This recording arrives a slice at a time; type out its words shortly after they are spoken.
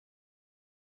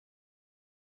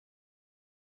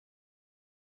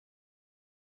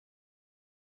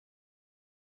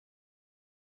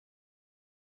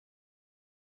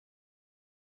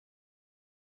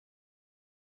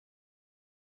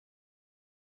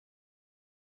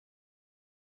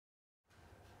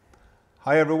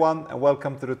Hi everyone and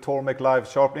welcome to the Tormek live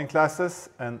sharpening classes,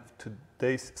 and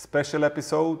today's special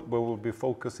episode we will be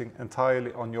focusing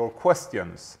entirely on your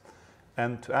questions.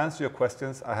 And to answer your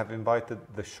questions I have invited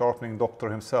the Sharpening Doctor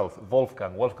himself,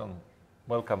 Wolfgang. Welcome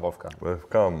Wolfgang.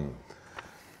 Welcome.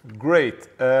 Great.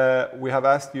 We have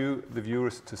asked you, the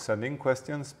viewers, to send in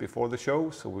questions before the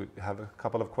show, so we have a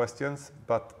couple of questions,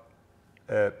 but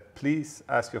please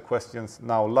ask your questions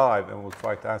now live and we'll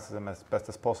try to answer them as best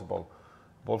as possible.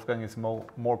 Wolfgang is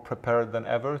more prepared than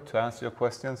ever to answer your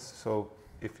questions, so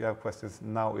if you have questions,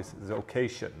 now is the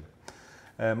occasion.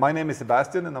 My name is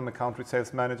Sebastian and I'm a country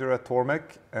sales manager at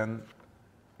Tormek, and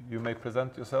you may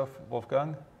present yourself,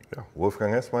 Wolfgang. Yeah,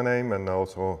 Wolfgang is my name, and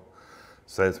also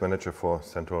sales manager for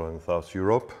Central and South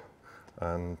Europe.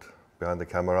 And behind the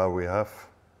camera we have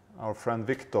our friend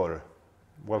Victor.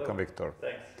 Welcome. Hello. Victor.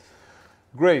 Thanks.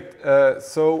 Great.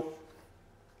 So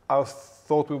I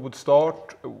thought we would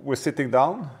start. We're sitting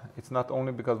down. It's not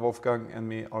only because Wolfgang and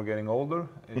me are getting older,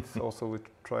 it's also we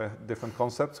try a different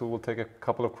concept. So we'll take a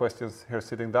couple of questions here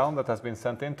sitting down that has been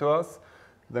sent in to us.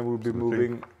 Then we'll be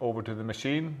moving over to the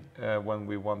machine when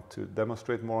we want to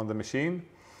demonstrate more on the machine.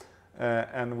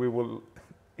 And we will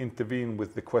intervene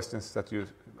with the questions that you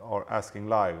are asking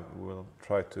live. We'll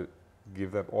try to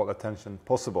give them all attention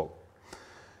possible.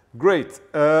 Great,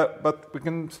 but we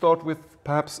can start with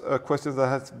perhaps a question that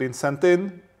has been sent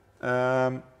in,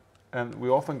 and we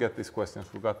often get these questions.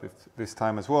 We got it this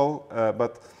time as well,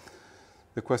 but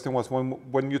the question was,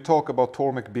 when you talk about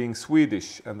Tormek being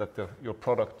Swedish and that your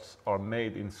products are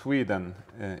made in Sweden,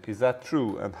 is that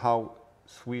true, and how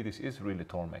Swedish is really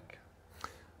Tormek?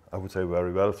 I would say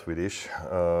very well Swedish,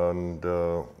 and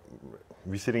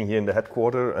we're sitting here in the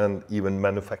headquarters and even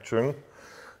manufacturing.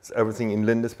 It's everything in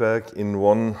Lindesberg in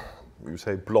one, you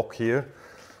say, block here,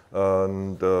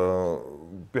 and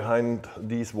behind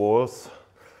these walls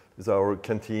is our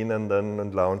canteen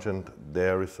and lounge, and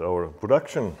there is our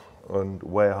production and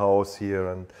warehouse here,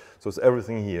 and so it's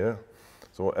everything here.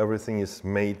 So everything is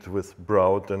made with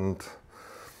broad and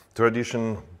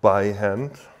tradition by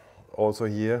hand also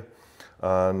here.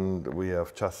 And we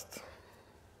have just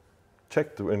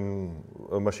checked in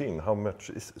a machine how much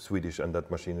is Swedish, and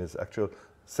that machine is actually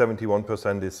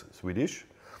 71% is Swedish.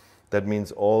 That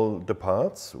means all the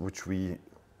parts which we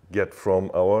get from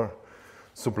our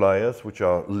suppliers, which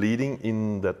are leading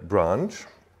in that branch.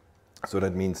 So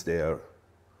that means they are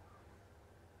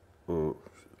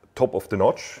top of the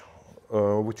notch,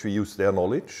 which we use their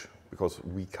knowledge because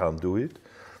we can't do it.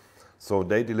 So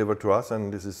they deliver to us,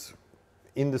 and this is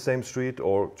in the same street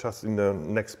or just in the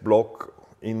next block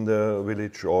in the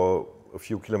village or a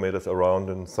few kilometers around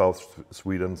in South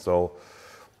Sweden. So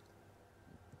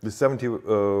the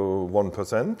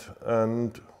 71%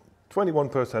 and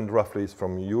 21% roughly is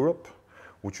from Europe,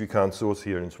 which we can't source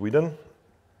here in Sweden,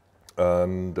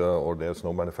 and or there's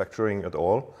no manufacturing at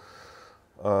all.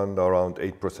 And around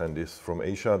 8% is from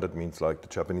Asia. That means like the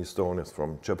Japanese stone is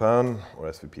from Japan, or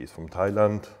SVP is from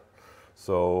Thailand.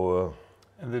 So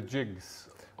and the jigs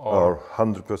are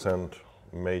 100%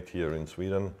 made here in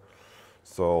Sweden.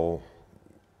 So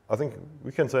I think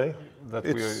we can say that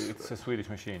it's a Swedish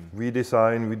machine. We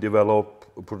design, we develop,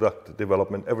 product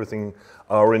development, everything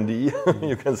R&D,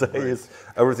 you can say, is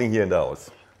everything here in the house.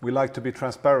 We like to be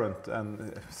transparent,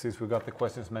 and since we got the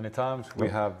questions many times, we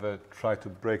have tried to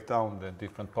break down the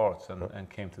different parts and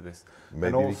came to this.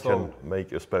 Maybe we can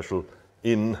make a special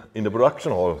in the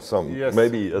production hall, yes,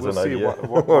 maybe as we'll an idea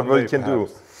what we can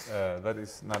perhaps. Do. That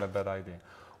is not a bad idea.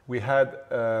 We had,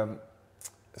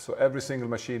 so every single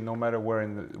machine, no matter where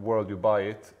in the world you buy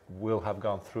it, will have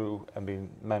gone through and been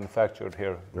manufactured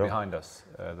here behind us.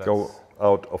 Go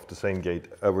out of the same gate,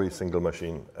 every single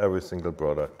machine, every single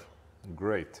product.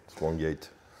 Great. It's one gate.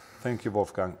 Thank you,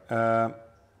 Wolfgang.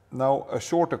 Now, a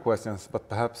shorter question, but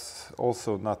perhaps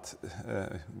also not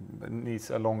needs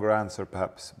a longer answer,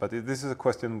 perhaps. But this is a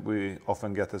question we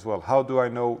often get as well. How do I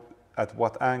know at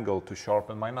what angle to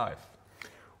sharpen my knife?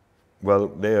 Well,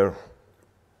 there,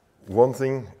 one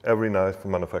thing, every knife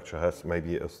manufacturer has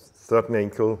maybe a certain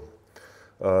angle,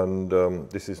 and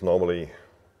this is normally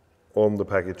on the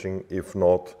packaging. If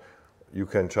not, you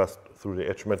can just through the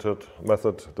edge method,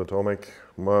 the Tormek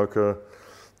marker,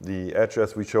 the edge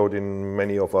as we showed in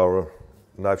many of our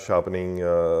knife sharpening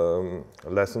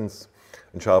lessons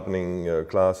and sharpening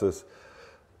classes.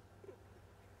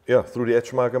 Yeah, through the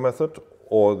edge marker method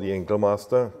or the angle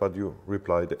master, but you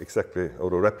replied exactly or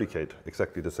replicate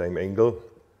exactly the same angle.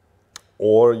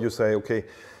 Or you say, okay,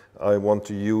 I want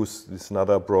to use this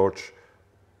another approach,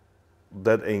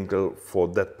 that angle for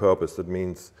that purpose. That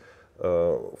means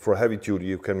for heavy duty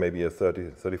you can maybe a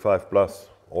 30, 35 plus,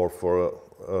 or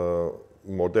for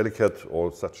more delicate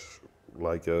or such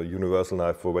like a universal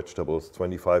knife for vegetables,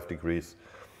 25 degrees,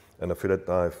 and a fillet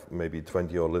knife, maybe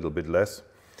 20 or a little bit less.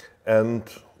 And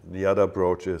the other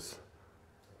approach is,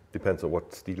 depends on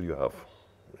what steel you have.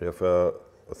 You have a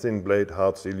thin blade,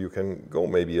 hard steel, you can go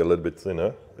maybe a little bit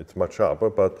thinner. It's much sharper,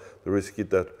 but the risk is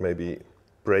that maybe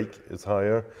break is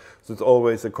higher. So it's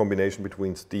always a combination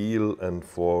between steel and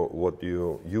for what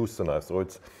you use the knife. So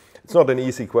it's not an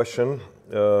easy question.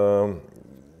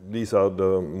 These are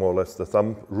the more or less the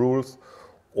thumb rules.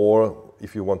 Or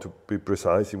if you want to be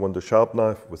precise, you want a sharp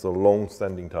knife with a long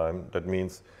standing time. That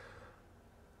means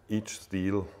each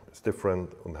steel is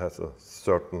different and has a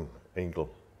certain angle.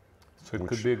 So it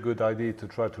could be a good idea to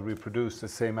try to reproduce the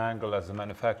same angle as the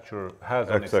manufacturer has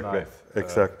on its knife.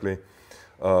 Exactly.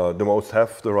 The most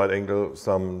have the right angle,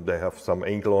 some they have some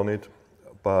angle on it,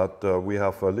 but we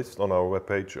have a list on our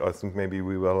webpage. I think maybe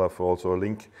we will have also a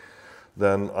link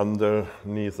then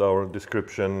underneath our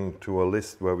description to a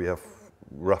list where we have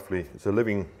roughly, it's a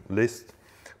living list,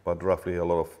 but roughly a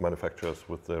lot of manufacturers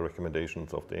with the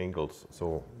recommendations of the angles.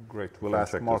 So great. We'll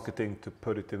ask marketing to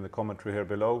put it in the commentary here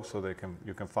below so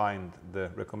you can find the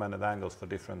recommended angles for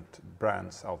different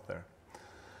brands out there.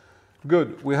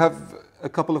 Good. We have a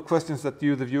couple of questions that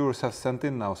you, the viewers, have sent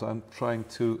in now. So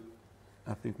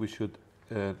I think we should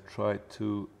try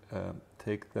to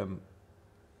take them,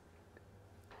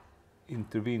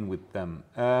 intervene with them.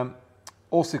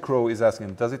 Aussie Crow is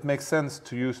asking, does it make sense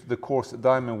to use the coarse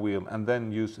diamond wheel and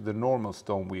then use the normal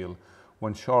stone wheel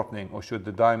when sharpening, or should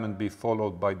the diamond be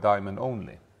followed by diamond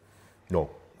only? No,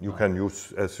 you can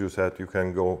use, as you said, you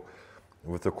can go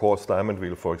with the coarse diamond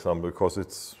wheel, for example, because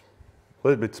it's a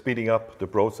little bit speeding up the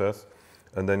process,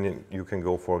 and then you can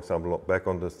go, for example, back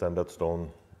on the standard stone.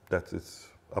 That is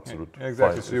absolutely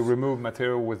exactly. fine. So you remove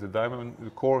material with the diamond, the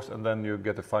coarse, and then you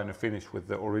get a finer finish with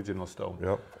the original stone.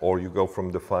 Yeah, or you go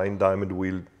from the fine diamond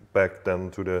wheel back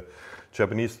then to the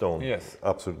Japanese stone. Yes,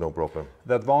 absolutely no problem.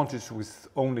 The advantage with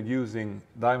only using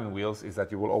diamond wheels is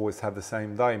that you will always have the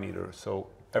same diameter. So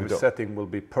every setting will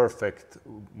be perfect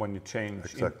when you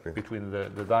change between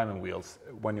the diamond wheels.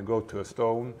 When you go to a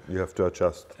stone, you have to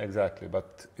adjust. Exactly,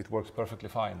 but it works perfectly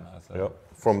fine.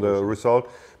 From the result,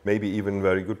 maybe even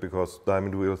very good, because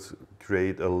diamond wheels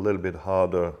create a little bit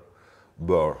harder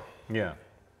burr. Yeah.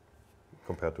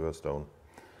 Compared to a stone.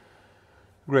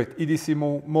 Great. EDC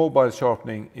Mobile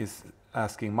Sharpening is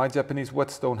asking, my Japanese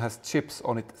whetstone has chips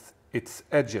on its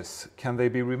edges. Can they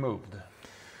be removed?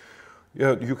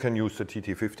 Yeah, you can use the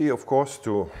TT50, of course,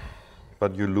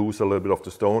 but you lose a little bit of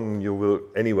the stone. You will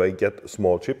anyway get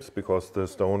small chips because the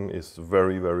stone is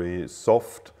very, very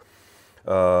soft.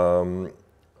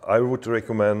 I would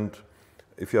recommend,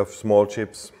 if you have small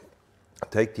chips,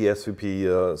 take the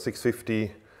SVP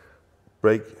 650,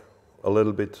 break a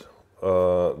little bit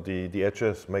the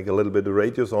edges, make a little bit of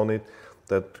radius on it.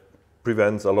 That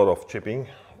prevents a lot of chipping,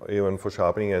 even for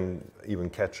sharpening and even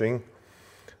catching.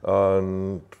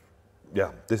 And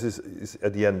yeah, this is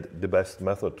at the end the best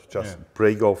method. Just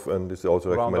break off, and this is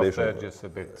also a recommendation. Round off the edges a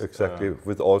bit. Exactly.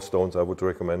 With all stones, I would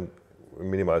recommend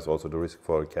minimize also the risk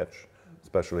for a catch,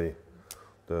 especially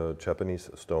the Japanese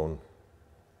stone.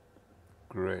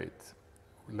 Great.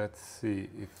 Let's see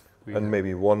if we. And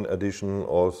maybe one addition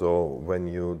also, when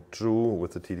you drew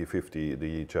with the TT50,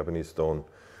 the Japanese stone,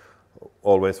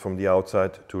 always from the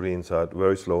outside to the inside,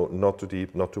 very slow, not too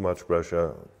deep, not too much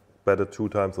pressure. Better 2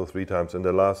 times or 3 times. In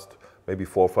the last maybe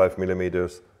 4 or 5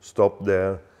 millimeters, stop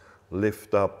there,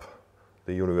 lift up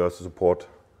the universal support,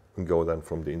 and go then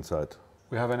from the inside.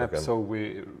 We have an episode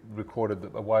we recorded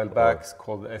a while back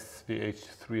called SVH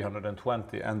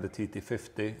 320 and the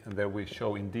TT50, and there we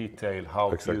show in detail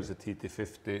how to use the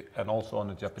TT50 and also on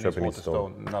the Japanese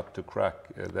waterstone not to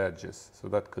crack the edges. So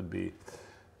that could be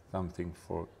something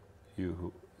for you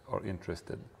who are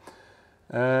interested.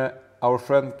 Our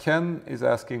friend Ken is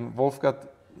asking, Wolfgang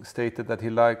stated that he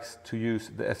likes to use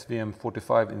the SVM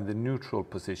 45 in the neutral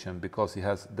position because he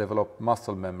has developed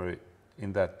muscle memory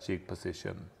in that jig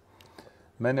position.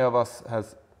 Many of us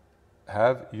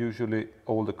have usually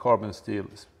older carbon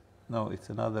steels. No, it's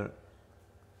another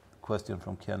question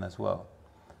from Ken as well.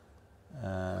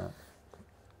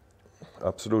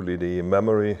 Absolutely, the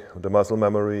memory, the muscle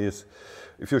memory is,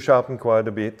 if you sharpen quite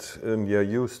a bit and you're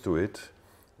used to it,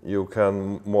 you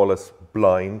can more or less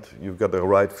blind. You've got the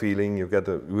right feeling, you get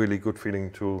a really good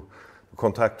feeling to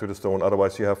contact to the stone.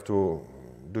 Otherwise, you have to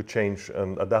change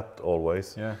and adapt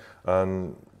always. Yeah.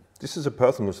 And this is a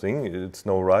personal thing. It's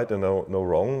no right and no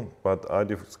wrong. But I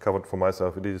discovered for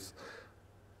myself,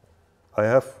 I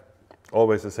have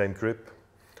always the same grip,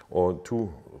 or 2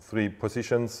 or 3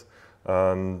 positions.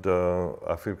 and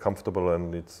I feel comfortable,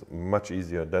 and it's much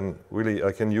easier. Then really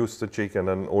I can use the jig and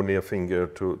then only a finger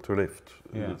to lift.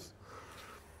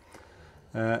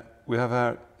 Yeah. We have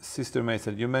our sister May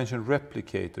said, you mentioned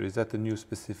replicator. Is that a new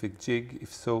specific jig?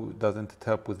 If so, doesn't it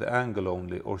help with the angle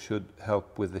only, or should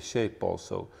help with the shape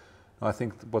also? No, I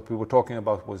think what we were talking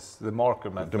about was the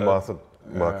marker method. The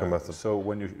marker method. So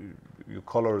when you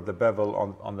color the bevel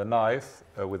on the knife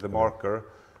with the marker,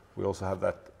 we also have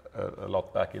that a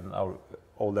lot back in our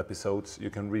old episodes.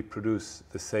 You can reproduce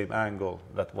the same angle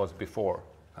that was before.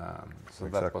 So exactly.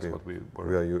 that was what we were.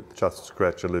 Where you just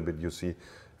scratch a little bit, you see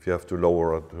if you have to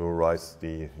lower or to rise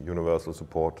the universal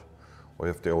support, or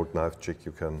if the old knife jig,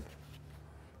 you can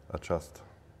adjust.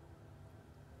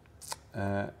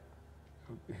 Here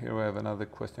we have another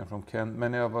question from Ken.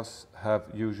 Many of us have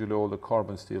usually all the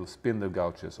carbon steel spindle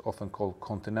gouges, often called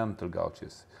continental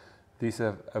gouges. These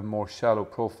have a more shallow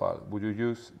profile. Would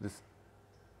you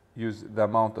use the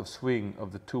amount of swing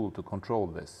of the tool to control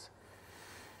this?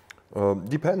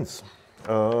 Depends.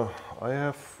 I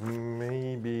have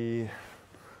maybe.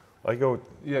 I go.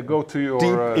 Yeah, go to your.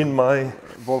 Deep in my.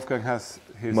 Wolfgang has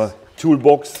his my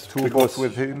toolbox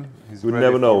with him. He's you ready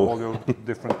never know for all your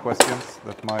different questions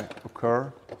that might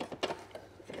occur.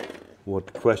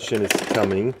 What question is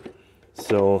coming?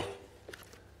 So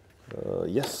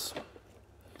yes,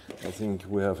 I think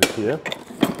we have it here.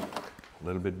 A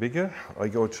little bit bigger. I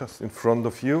go just in front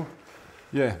of you.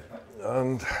 Yeah.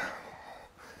 And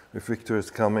if Victor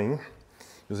is coming,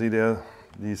 you see there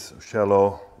these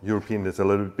shallow European that's a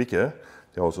little bit bigger.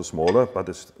 They're also smaller, but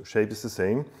the shape is the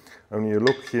same. And when you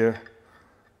look here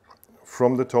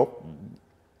from the top,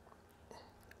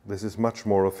 this is much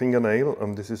more a fingernail,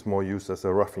 and this is more used as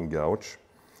a roughing gouge.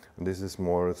 And this is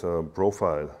more as a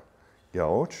profile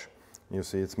gouge. You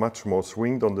see it's much more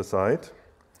swinged on the side,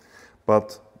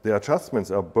 but the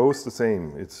adjustments are both the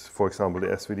same. It's, for example, the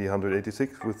SVD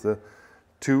 186 with the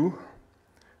 2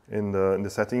 in the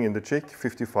setting in the jig,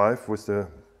 55 with the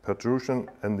protrusion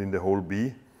and in the hole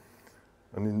B,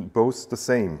 and in both the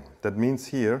same. That means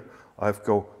here I've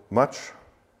go much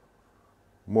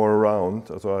more around,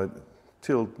 so I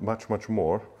tilt much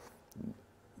more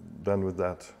than with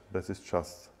that. This is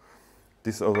just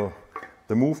this other,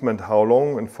 the movement, how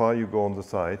long and far you go on the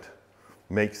side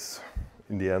makes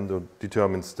in the end or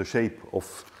determines the shape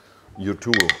of your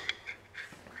tool.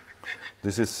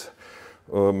 This is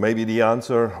maybe the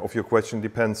answer of your question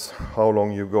depends how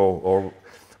long you go. Or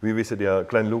we visited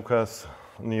Glen Lucas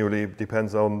newly,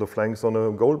 depends on the flanks on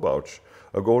a goal gouge,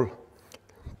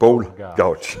 bowl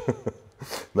gouge.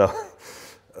 Now,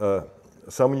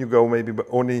 some you go maybe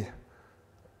only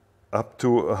up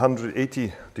to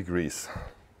 180 degrees,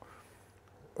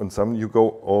 and some you go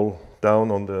all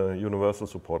down on the universal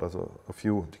support as a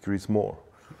few degrees more.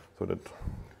 So that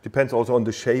depends also on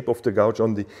the shape of the gouge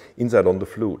on the inside on the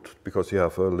flute, because you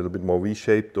have a little bit more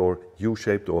V-shaped or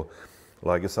U-shaped or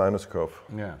like a sinus curve.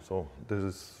 Yeah. So this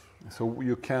is. So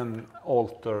you can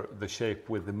alter the shape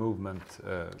with the movement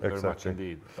very much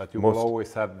indeed, but you will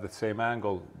always have the same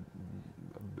angle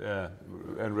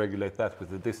and regulate that with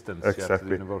the distance you have to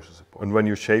the universal support. And when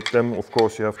you shape them, of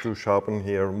course, you have to sharpen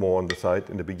here more on the side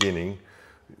in the beginning.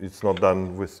 It's not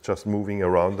done with just moving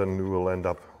around, and you will end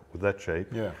up with that shape.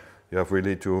 Yeah. You have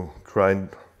really to grind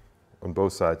on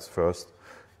both sides first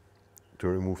to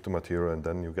remove the material, and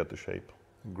then you get the shape.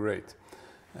 Great.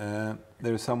 There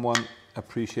is someone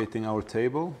appreciating our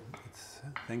table.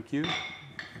 Thank you.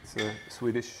 It's a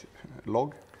Swedish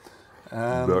log.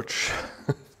 Birch.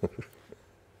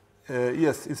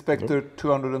 Yes, Inspector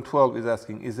 212 is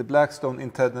asking, is the Blackstone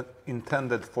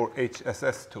intended for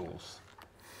HSS tools?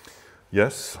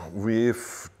 Yes,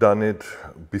 we've done it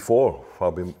before,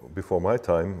 far before my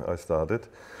time I started,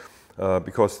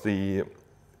 because the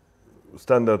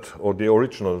standard or the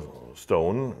original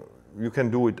stone, you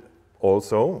can do it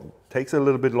also. Takes a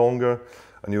little bit longer,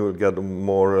 and you will get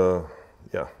more,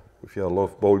 if you have a lot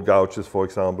of bowl gouges, for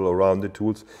example, around the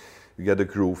tools, you get a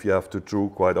groove you have to drew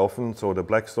quite often. So the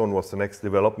Blackstone was the next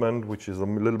development, which is a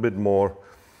little bit more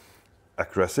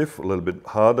aggressive, a little bit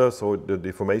harder, so the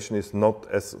deformation is not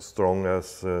as strong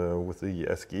as with the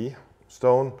SG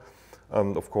stone.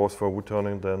 And of course for wood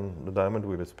turning, then the diamond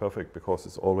wheel is perfect because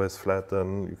it's always flat,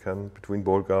 and you can between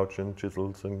bowl gouge and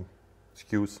chisels and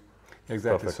skews.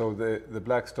 Exactly. Perfect. So the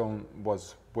Blackstone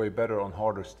was way better on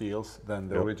harder steels than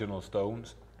the original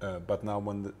stones, but now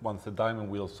once the diamond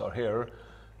wheels are here,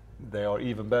 they are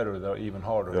even better. They're even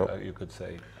harder, you could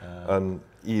say. And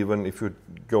even if you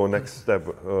go next step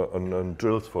on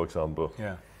drills, for example,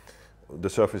 the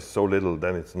surface is so little,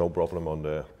 then it's no problem on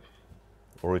the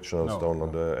original stone,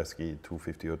 on the SG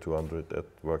 250 or 200. That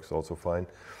works also fine.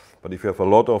 But if you have a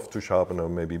lot of to sharpen, or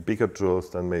maybe bigger drills,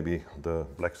 then maybe the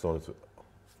Blackstone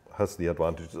has the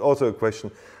advantage. It's also a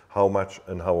question how much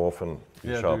and how often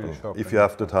you sharpen. If you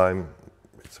have the time,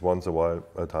 it's once a while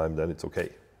a time, then it's okay.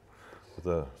 With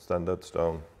the standard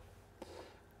stone.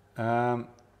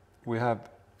 We have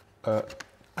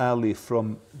Ali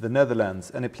from the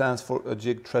Netherlands. Any plans for a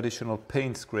jig traditional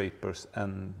paint scrapers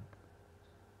and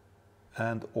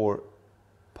or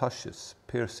pushes,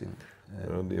 piercing?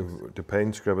 The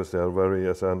paint scrapers, they are very,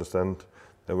 as I understand,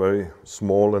 they're very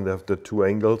small and they have the two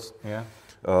angles. Yeah.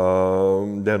 There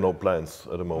are no plans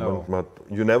at the moment, but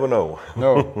you never know.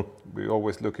 No, we're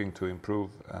always looking to improve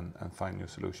and find new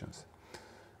solutions.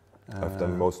 I've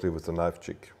done mostly with the knife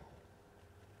jig.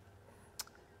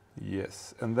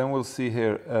 Yes, and then we'll see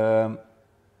here.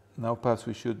 Now perhaps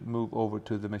we should move over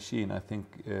to the machine. I think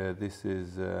this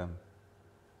is a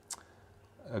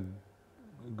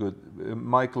good.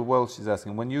 Michael Welsh is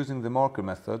asking, when using the marker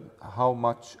method, how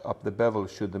much up the bevel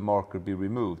should the marker be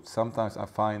removed? Sometimes I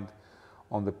find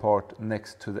on the part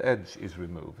next to the edge is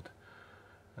removed.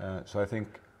 So I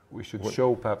think we should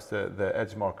show perhaps the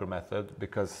edge marker method,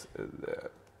 because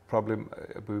probably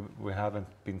we haven't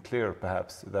been clear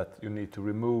perhaps that you need to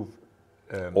remove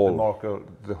the marker,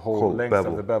 the whole length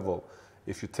of the bevel.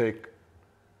 If you take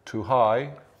too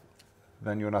high,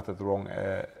 then you're not at the wrong.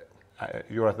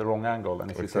 You're at the wrong angle,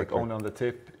 and if you take only on the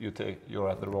tip, you're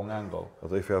at the wrong angle.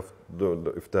 So if you have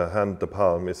the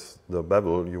palm is the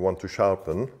bevel you want to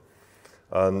sharpen,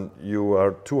 and you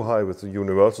are too high with the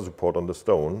universal support on the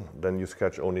stone, then you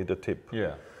scratch only the tip.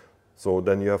 Yeah. So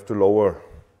then you have to lower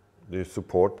the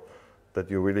support that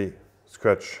you really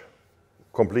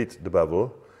complete the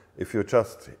bevel. If you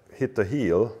just hit the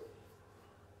heel,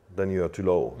 then you are too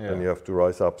low. Yeah. Then you have to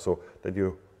rise up, so that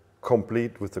you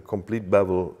complete with the complete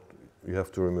bevel. You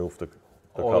have to remove the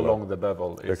all color along the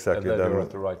bevel, exactly. And then you're at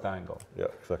the right angle. Yeah,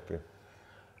 exactly.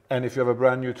 And if you have a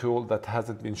brand new tool that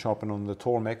hasn't been sharpened on the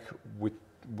Tormek,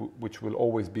 which will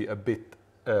always be a bit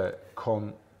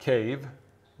concave,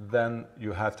 then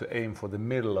you have to aim for the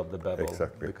middle of the bevel.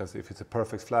 Exactly. Because if it's a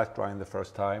perfect flat grind the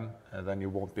first time, then you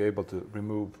won't be able to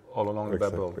remove all along the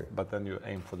bevel, but then you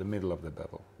aim for the middle of the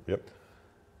bevel. Yep,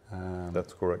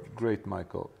 that's correct. Great,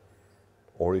 Michael.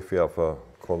 Or if you have a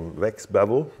convex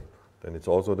bevel, then it's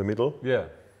also the middle. Yeah.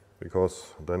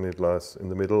 Because then it lies in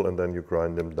the middle and then you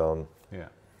grind them down. Yeah.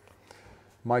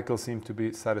 Michael seemed to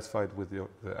be satisfied with the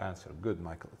answer. Good,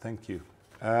 Michael. Thank you.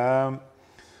 I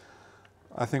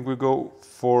think we go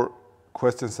for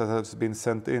questions that have been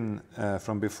sent in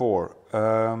from before.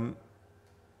 And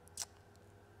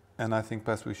I think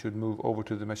perhaps we should move over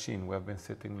to the machine. We have been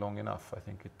sitting long enough. I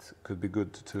think it could be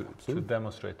good to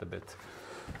demonstrate a bit.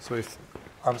 So if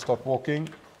I start walking,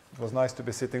 it was nice to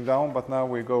be sitting down, but now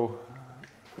we go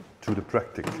to the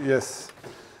practice. Yes.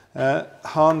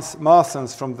 Hans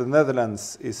Maasens from the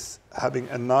Netherlands is having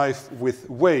a knife with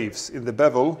waves in the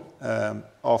bevel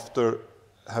after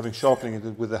having sharpening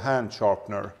it with a hand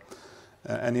sharpener.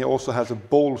 And he also has a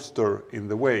bolster in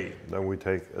the way. Then we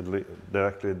take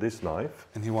directly this knife.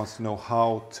 And he wants to know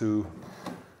how to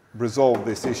resolve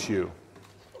this issue.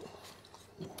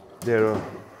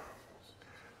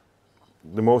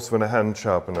 The most with a hand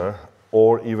sharpener,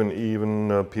 or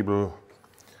even people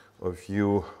of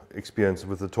you experience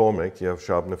with the Tormek, you have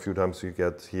sharpened a few times, you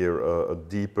get here a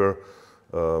deeper,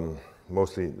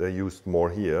 mostly they used more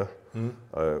here,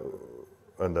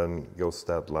 and then goes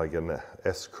that like an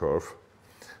S curve.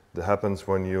 That happens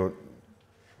when you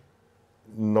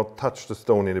not touch the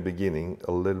stone in the beginning,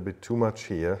 a little bit too much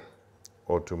here,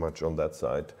 or too much on that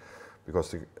side,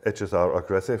 because the edges are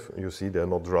aggressive. You see they're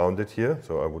not rounded here,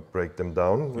 so I would break them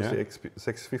down with the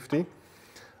 650,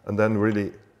 and then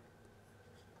really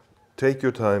take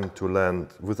your time to land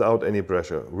without any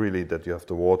pressure, really that you have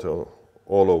the water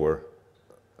all over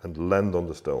and land on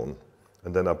the stone,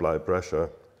 and then apply pressure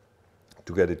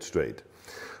to get it straight.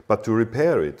 But to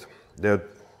repair it,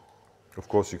 of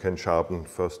course you can sharpen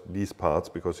first these parts,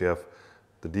 because you have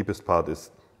the deepest part is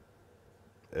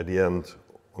at the end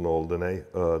on all the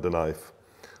knife,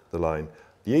 the line.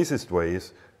 The easiest way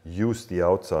is use the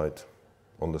outside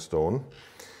on the stone.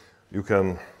 You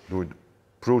can do it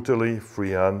brutally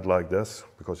freehand like this,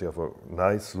 because you have a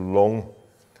nice long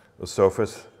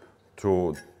surface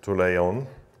to lay on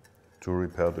to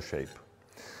repair the shape.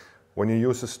 When you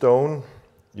use a stone,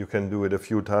 you can do it a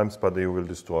few times, but you will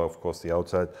destroy, of course, the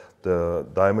outside. The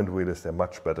diamond wheels, they're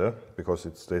much better, because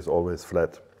it stays always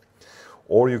flat.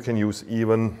 Or you can use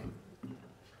even,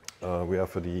 we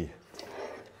have the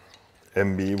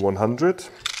MB100.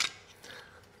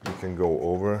 You can go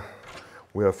over.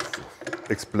 We have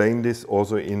explained this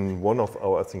also in one of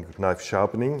our, I think, knife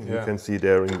sharpening. Yeah. You can see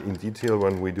there in detail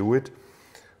when we do it.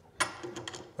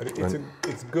 But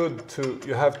it's good to,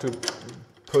 you have to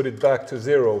put it back to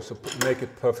zero, so make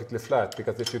it perfectly flat,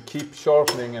 because if you keep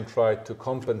sharpening and try to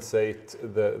compensate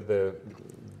the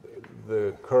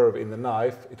curve in the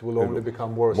knife, it will only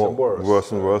become worse and worse.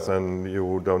 Worse and worse, and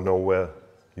you don't know where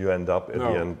you end up at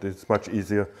the end. It's much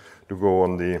easier to go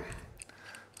on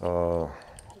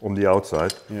the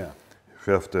outside. Yeah. If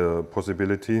you have the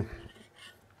possibility.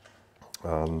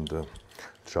 And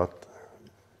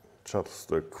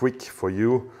just quick for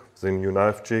you, the new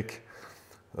knife jig.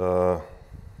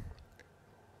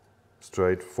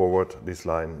 Straightforward, this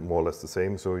line more or less the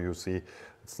same. So you see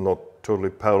it's not totally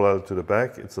parallel to the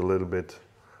back, it's a little bit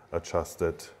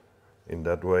adjusted in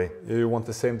that way. You want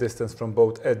the same distance from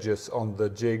both edges on the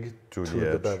jig to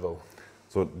the bevel.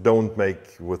 So don't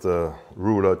make with a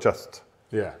ruler just.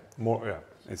 Yeah, more. Yeah,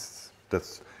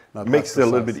 that's makes it a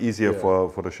little bit easier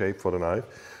for the shape for the knife.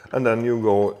 And then you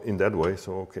go in that way.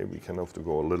 So okay, we can have to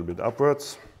go a little bit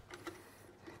upwards.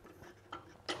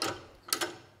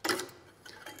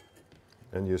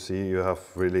 And you see you have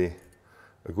really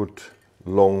a good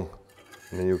long,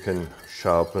 and then you can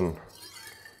sharpen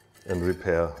and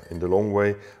repair in the long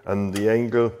way. And the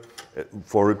angle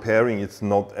for repairing, it's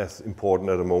not as important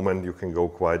at the moment. You can go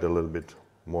quite a little bit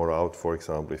more out, for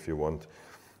example, if you want.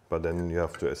 But then you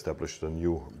have to establish the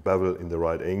new bevel in the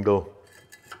right angle.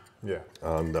 Yeah.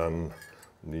 And then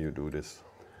you do this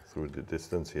through the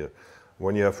distance here.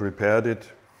 When you have repaired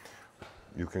it,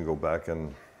 you can go back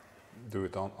and do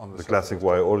it on the classic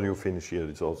way, or you finish here.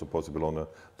 It's also possible on a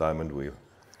diamond wheel.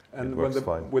 And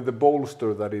with the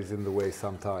bolster that is in the way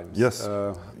sometimes. Yes,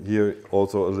 here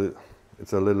also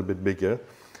it's a little bit bigger,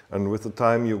 and with the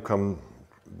time you come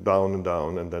down and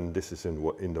down, and then this is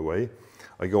in the way.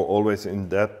 I go always in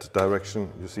that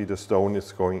direction. You see the stone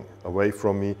is going away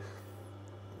from me,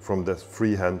 from this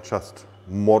freehand, just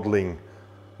modeling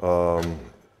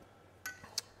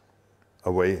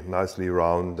away nicely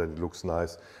round, and it looks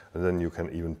nice. And then you can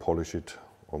even polish it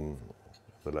on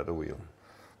the leather wheel.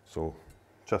 So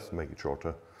just make it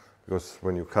shorter, because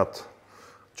when you cut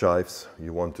chives,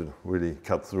 you want to really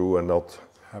cut through and not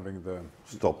having the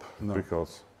stop,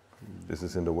 because this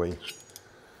is in the way.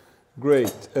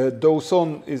 Great.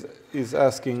 Dawson is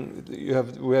asking,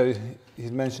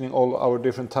 he's mentioning all our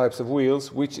different types of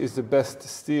wheels. Which is the best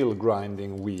steel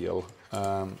grinding wheel?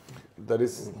 That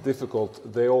is difficult.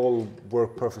 They all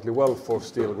work perfectly well for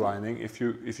steel grinding. If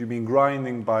you mean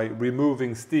grinding by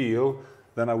removing steel,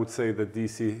 then I would say that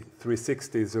DC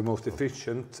 360 is the most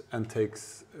efficient and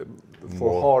takes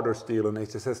for harder steel and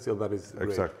HSS steel. That is great.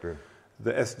 Exactly.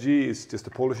 The SG is just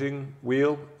a polishing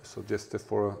wheel, so just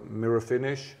for a mirror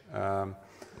finish.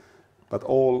 But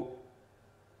all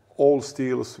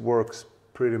steels works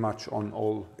pretty much on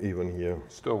all even here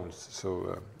stones.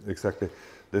 So exactly.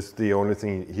 This is the only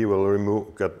thing he will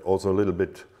get also a little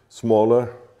bit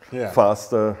smaller,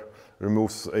 faster,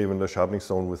 removes even the sharpening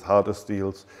stone with harder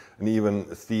steels. And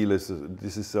even steel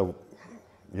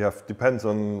depends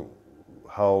on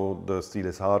how the steel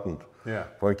is hardened. Yeah.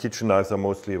 For kitchen knives are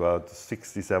mostly about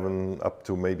 67 up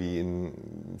to maybe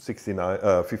in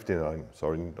 59,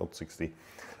 sorry, not 60,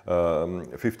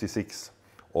 56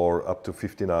 or up to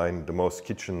 59, the most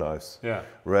kitchen knives. Yeah.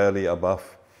 Rarely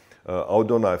above.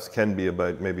 Outdoor knives can be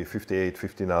about maybe 58,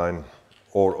 59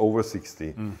 or over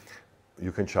 60.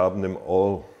 You can sharpen them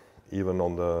all, even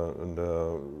on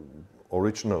the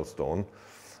original stone.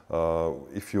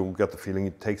 If you get the feeling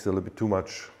it takes a little bit too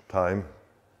much time,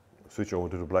 switch over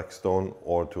to the black stone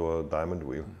or to a diamond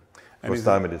wheel. Because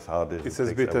diamond is hard. It's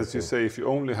as bit as you say, if you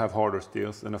only have harder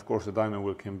steels, then of course the diamond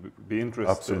wheel can be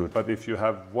interesting. Absolutely. But if you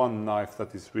have one knife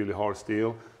that is really hard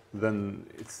steel, then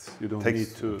you don't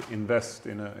need to invest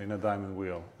in a diamond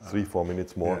wheel. 3-4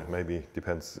 minutes more, maybe,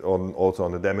 depends also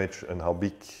on the damage and how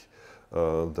big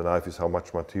the knife is, how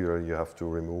much material you have to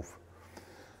remove.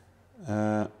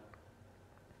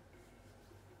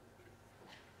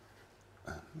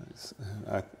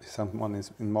 Someone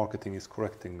in marketing is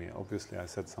correcting me. Obviously, I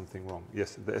said something wrong.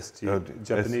 Yes, the SG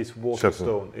Japanese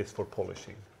waterstone is for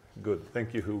polishing. Good.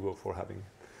 Thank you, Hugo, for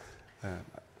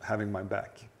having my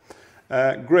back.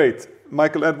 Great.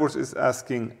 Michael Edwards is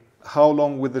asking, how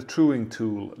long will the truing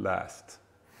tool last?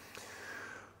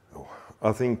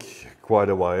 I think quite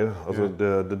a while. Also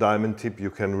the diamond tip, you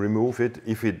can remove it.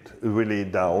 If it really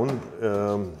down,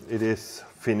 it is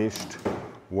finished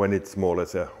when it's more or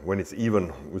less, when it's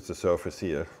even with the surface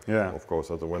here. Yeah. Of course,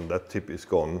 when that tip is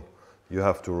gone, you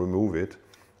have to remove it,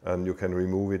 and you can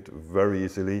remove it very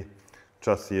easily.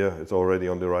 Just here, it's already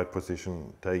on the right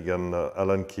position. Take an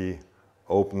Allen key,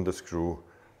 open the screw,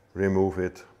 remove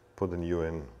it, put a new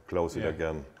in, close it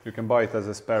again. You can buy it as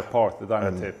a spare part, the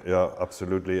diamond tip. Yeah,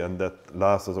 absolutely. And that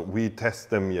lasts. We test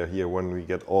them here when we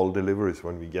get all deliveries.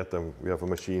 When we get them, we have a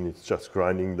machine. It's just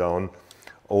grinding down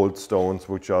old stones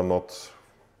which are not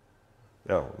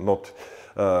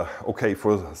okay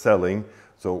for selling.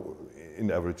 So in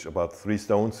average about 3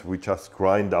 stones we just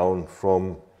grind down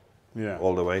from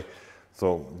all the way.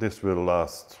 So this will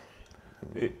last.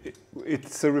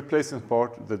 It's a replacement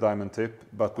part, the diamond tip,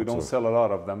 but we don't sell a lot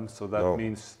of them, so that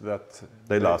means that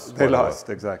they last. They last,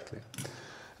 exactly.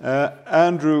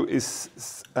 Andrew is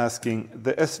asking,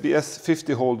 the SVS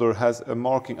 50 holder has a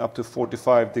marking up to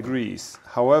 45 degrees.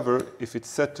 However, if it's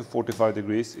set to 45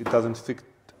 degrees, it doesn't fit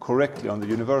correctly on the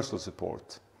universal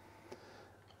support.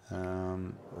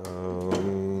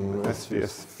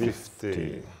 SVS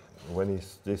 50. When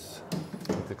is this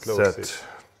set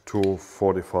to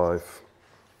 45?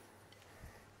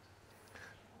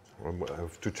 I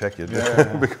have to check it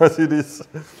because it is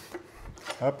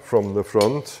up from the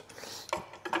front.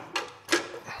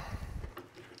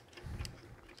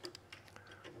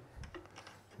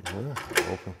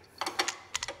 Open.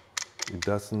 It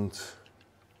doesn't.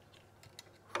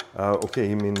 Okay,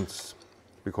 he means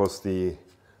because in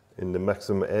the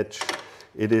maximum edge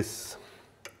it is.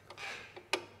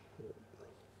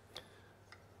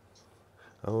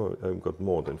 Oh, I've got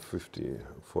more than 50,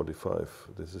 45.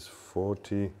 This is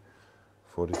 40,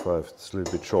 45. It's a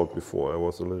little bit short before. I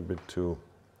was a little bit too.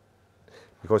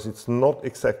 Because it's not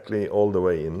exactly all the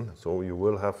way in, so you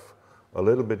will have a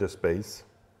little bit of space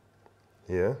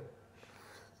here.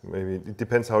 Maybe it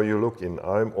depends how you look in.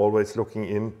 I'm always looking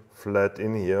in, flat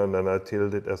in here, and then I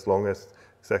tilt it as long as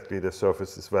exactly the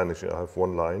surface is vanishing. I have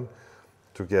one line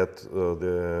to get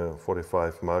the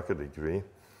 45 marker degree,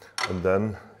 and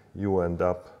then you end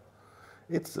up,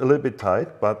 it's a little bit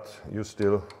tight, but you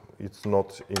still, it's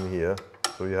not in here,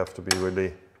 so you have to be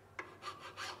really.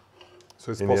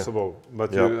 So it's possible,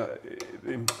 but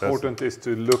important is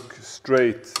to look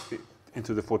straight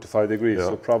into the 45 degrees.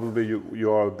 So probably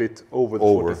you are a bit over the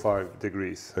 45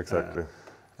 degrees. Exactly.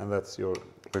 And that's your.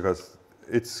 Because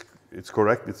it's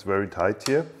correct. It's very tight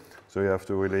here, so you have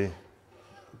to really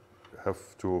have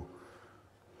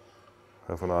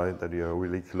an eye that you are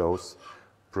really close,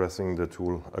 pressing the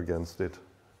tool against it.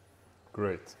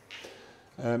 Great.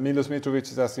 Milos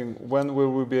Mitrovic is asking, when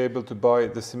will we be able to buy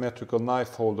the symmetrical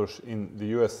knife holders in the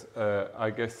US?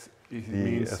 I guess it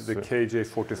means the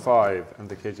KJ45 and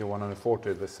the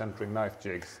KJ140, the centering knife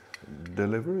jigs.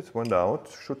 Deliveries went out,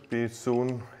 should be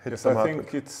soon hit yes, the market. I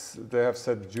think they have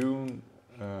said June,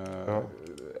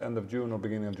 end of June or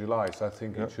beginning of July, so I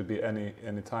think it should be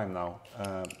any time now.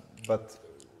 But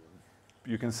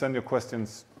you can send your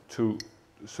questions to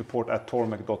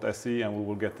support@tormek.se and we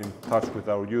will get in touch with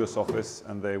our US office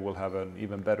and they will have an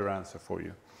even better answer for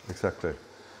you. Exactly.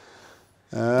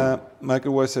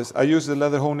 Michael Weiss says, I use the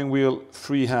leather honing wheel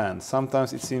freehand.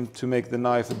 Sometimes it seems to make the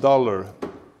knife duller.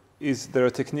 Is there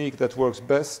a technique that works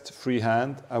best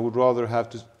freehand? I would rather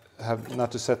have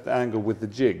not to set the angle with the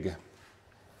jig.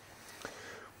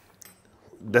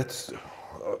 That's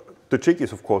the jig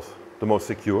is of course the most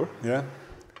secure. Yeah.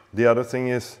 The other thing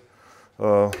is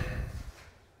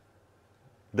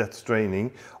that's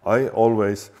training. There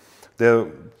are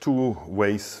 2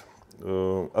 ways.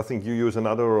 I think you use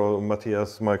another, or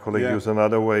Matthias, my colleague, use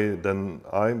another way than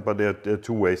but there are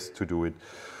 2 ways to do it.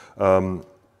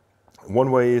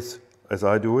 One way is, as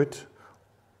I do it,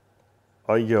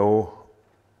 I go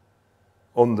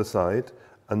on the side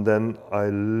and then I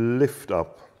lift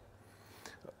up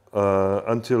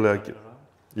until I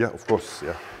get, of course,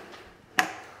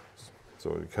 so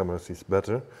the camera sees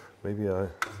better. Maybe I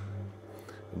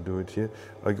do it here.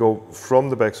 I go from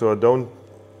the back so I don't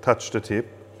touch the tip.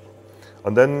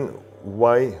 And then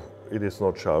why it is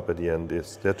not sharp at the end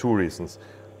is, there are 2 reasons.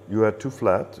 You are too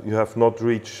flat, you have not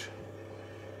reached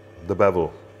the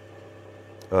bevel,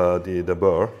 the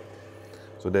burr.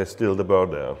 So there's still the burr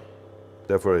there.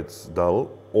 Therefore it's dull.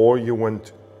 Or you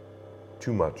went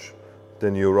too much.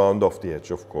 Then you round off the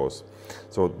edge, of course.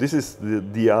 So this is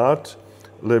the art,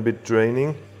 a little bit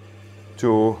training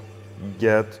to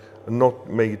not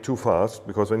make it too fast,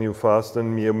 because when you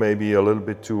fasten, you may be a little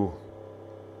bit too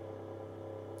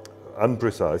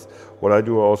unprecise. What I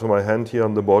do also, my hand here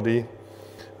on the body,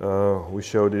 we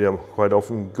showed it quite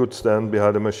often, good stand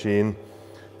behind the machine,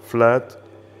 flat,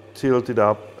 tilt it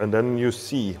up, and then you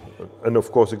see, and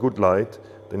of course a good light,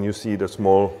 then you see the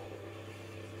small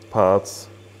parts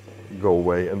go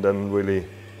away, and then really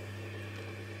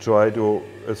try to,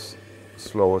 as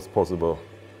slow as possible,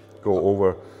 go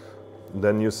over.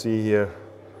 Then you see here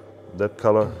that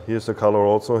color, here's the color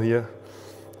also here.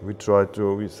 we try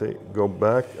to, we say, go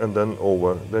back and then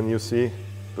over. Then you see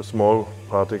the small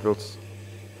particles.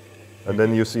 And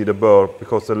then you see the burr,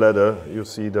 because the leather, you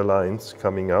see the lines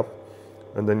coming up.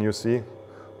 And then you see,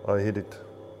 I hit it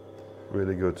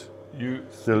really good.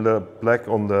 Still the black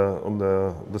on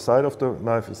the side of the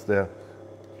knife is there.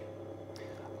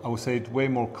 I would say it's way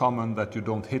more common that you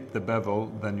don't hit the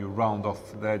bevel than you round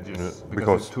off the edges. Yeah,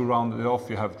 because to round it off,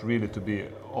 you have really to be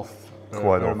off,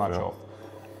 very much off.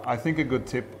 I think a good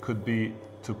tip could be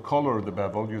to color the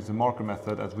bevel, use the marker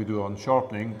method as we do on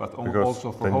sharpening, but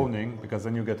also for honing, because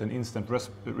then you get an instant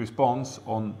response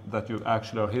on that you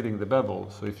actually are hitting the bevel.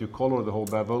 So if you color the whole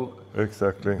bevel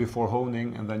before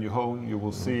honing, and then you hone, you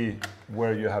will see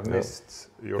where you have missed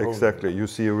your honing. Exactly, you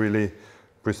see really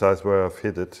precise where I've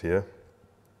hit it here.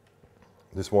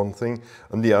 This one thing.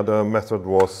 And the other method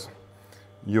was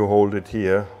you hold it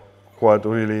here, quite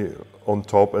really on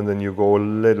top, and then you go a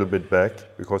little bit back,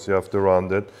 because you have to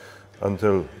round it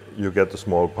until you get the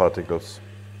small particles.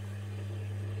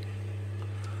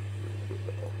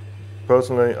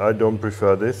 Personally, I don't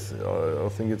prefer this. I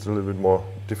think it's a little bit more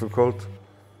difficult.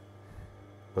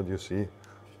 But you see,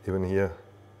 even here,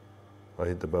 I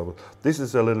hit the bevel. This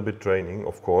is a little bit training,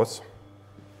 of course.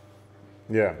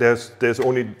 Yeah. There's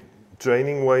only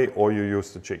training way, or you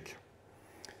use the jig.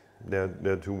 There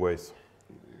are two ways.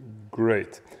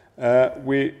 Great.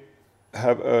 We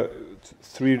have a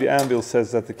 3D Anvil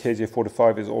says that the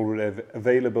KJ45 is already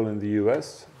available in the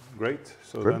US. Great.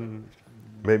 So then,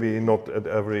 maybe not at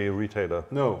every retailer.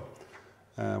 No,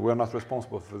 we are not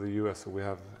responsible for the US. So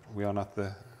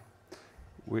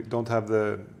we don't have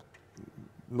the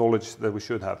knowledge that we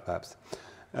should have, perhaps.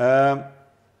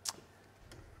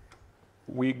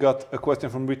 We got a question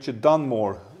from Richard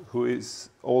Dunmore, who is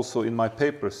also in my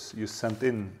papers. You sent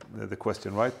in the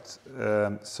question, right?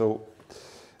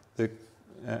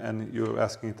 And you're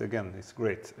asking it again. It's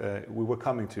great. We were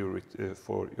coming to you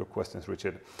for your questions,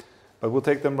 Richard. But we'll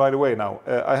take them right away now.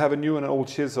 I have a new and an old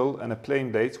chisel and a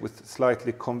plain blade with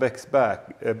slightly convex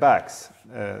backs,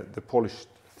 the polished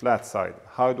flat side.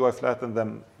 How do I flatten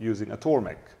them using a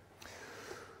Tormek?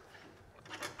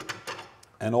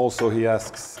 And also he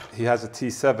asks, he has a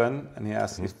T7, and he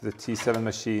asks if the T7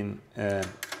 machine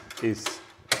is...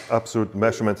 Absolute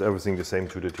measurements, everything the same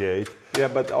to the T8. Yeah,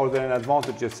 but are there any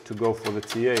advantages to go for the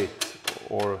T8?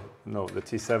 Or no, the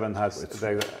T7 has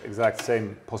the exact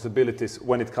same possibilities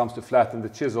when it comes to flatten the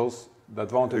chisels. The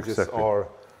advantages are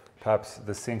perhaps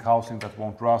the zinc housing that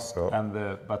won't rust, and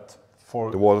but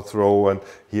for the water throw, and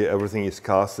here everything is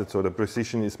casted, so the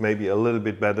precision is maybe a little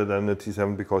bit better than the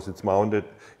T7 because it's mounted.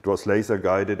 It was laser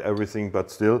guided, everything, but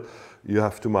still you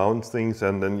have to mount things,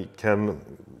 and then you can,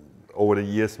 over the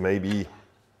years, maybe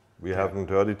we haven't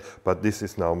heard it, but this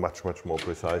is now much more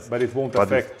precise. But it won't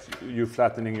affect you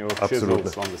flattening your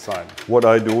chisels on the side. What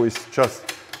I do is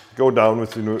just go down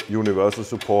with the universal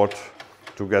support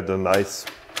to get a nice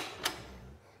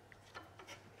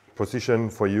position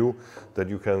for you, that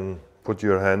you can put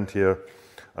your hand here,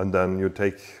 and then you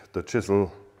take the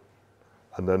chisel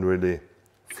and then really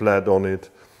flat on it,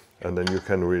 and then you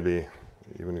can really,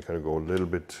 even you can go a little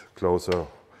bit closer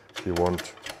if you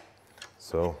want.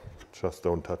 So just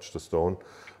don't touch the stone,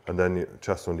 and then you,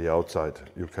 just on the outside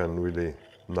you can really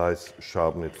nice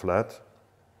sharpen it flat.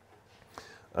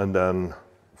 And then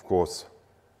of course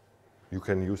you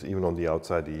can use even on the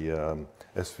outside the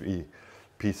SV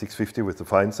P650 with the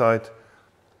fine side,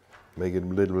 make it a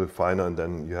little bit finer, and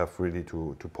then you have really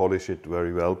to polish it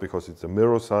very well, because it's a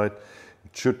mirror side.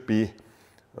 It should be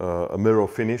a mirror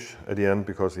finish at the end,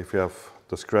 because if you have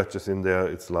the scratches in there,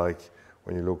 it's like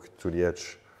when you look to the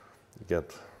edge, you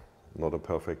get not a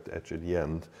perfect edge at the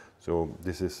end. So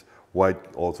this is white,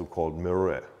 also called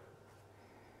mirror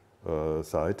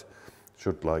side.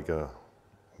 Should like a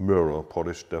mirror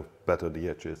polish, the better the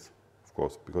edge is, of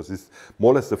course, because it's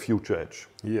more or less the future edge.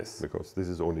 Yes. Because this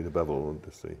is only the bevel and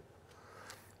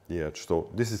the edge. So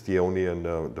this is the only and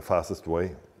the fastest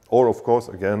way. Or of course,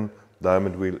 again,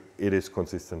 diamond wheel, it is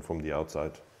consistent from the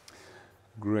outside.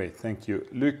 Great, thank you.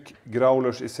 Luc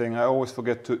Graulers is saying, I always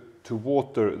forget to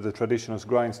water the traditional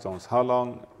grindstones. How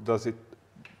long does it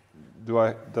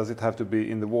have to be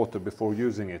in the water before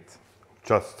using it?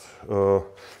 Just,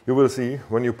 you will see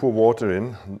when you pour water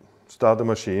in, start the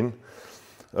machine,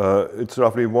 it's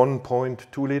roughly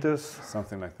 1.2 liters.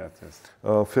 Something like that, yes.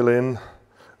 Fill in,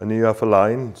 and you have a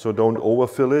line, so don't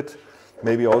overfill it.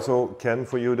 Maybe also Ken,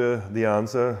 for you the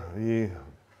answer, he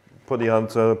put the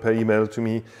answer per email to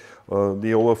me,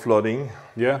 the overflooding.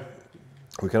 Yeah.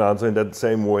 We can answer in that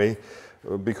same way,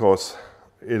 because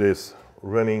it is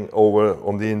running over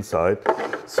on the inside.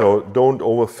 So don't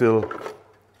overfill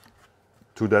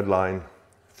to that line.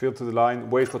 fill to the line,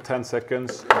 wait for 10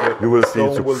 seconds. You will see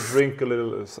stone will drink a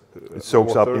little it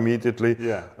soaks water. up immediately.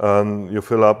 Yeah. And you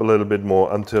fill up a little bit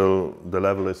more until the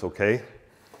level is okay.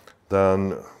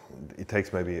 Then it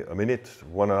takes maybe a minute,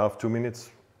 1.5, 2 minutes.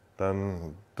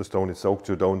 Then the stone is soaked.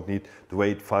 You don't need to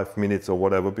wait 5 minutes or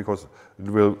whatever, because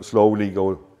it will slowly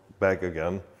go back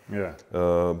again. Yeah.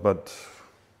 But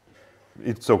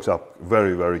it soaks up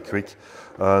very, very quick.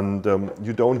 And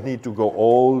you don't need to go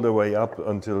all the way up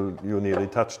until you nearly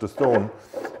touch the stone.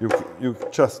 You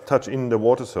just touch in the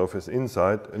water surface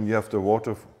inside, and you have the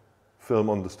water film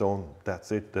on the stone.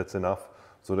 That's it, that's enough.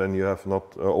 So then you have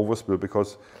not overspill,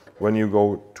 because when you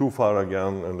go too far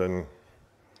again, and then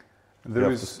you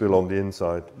have to spill on the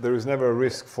inside. There is never a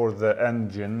risk for the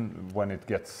engine when it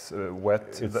gets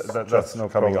wet. That's no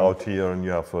coming problem. out here, and you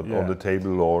have it on the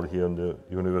table or here in the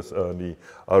the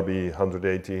RB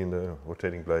 180 in the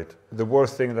rotating blade. The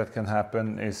worst thing that can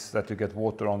happen is that you get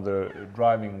water on the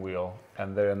driving wheel,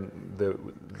 and then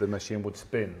the machine would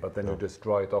spin, but then you just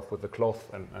dry it off with the cloth,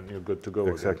 and you're good to go.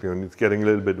 Exactly, and it's getting a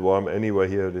little bit warm anyway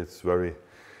here. It's very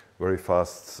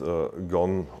fast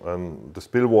gone, and the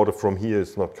spill water from here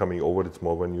is not coming over. It's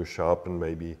more when you sharpen,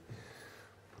 maybe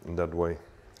in that way.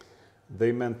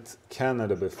 They meant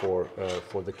Canada before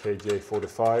for the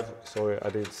KJ45. Sorry, I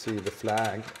didn't see the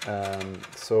flag.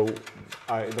 So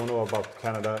I don't know about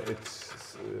Canada.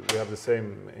 We have the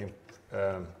same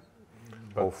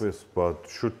office, but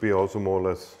should be also more or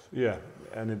less. Yeah,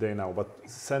 any day now. But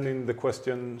send in the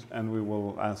questions, and we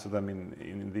will answer them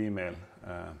in the email.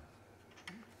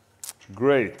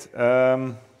 Great.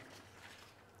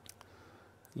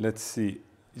 Let's see.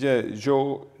 Yeah,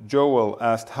 Joel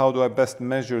asked, how do I best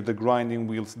measure the grinding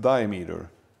wheel's diameter?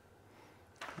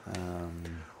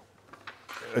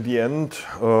 At the end,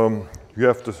 you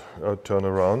have to turn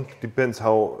around. Depends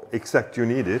how exact you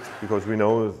need it, because we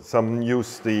know some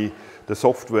use the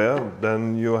software.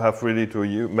 Then you have really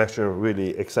to measure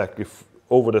really exactly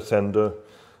over the center,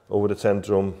 over the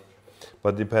centrum.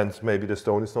 But depends, maybe the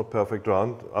stone is not perfect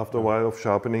round. After a while of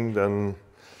sharpening, then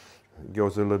it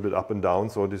goes a little bit up and down.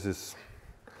 So this is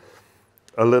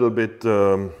a little bit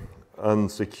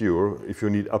unsecure if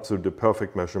you need absolutely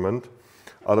perfect measurement.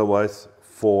 Otherwise,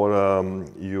 for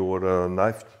your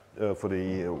knife, for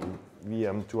the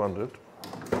VM200,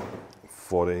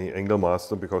 for the Angle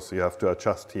Master, because you have to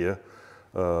adjust here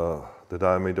the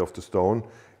diameter of the stone,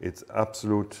 it's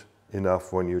absolute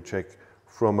enough when you check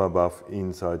from above.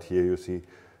 Inside here you see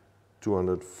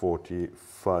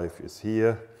 245 is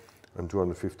here, and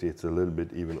 250 it's a little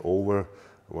bit even over.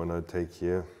 When I take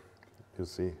here, you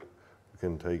see you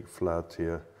can take flat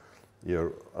here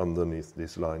underneath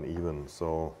this line even.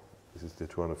 So this is the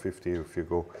 250. If you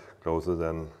go closer,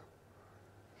 then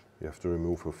you have to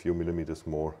remove a few millimeters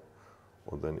more,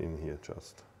 or then in here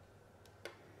just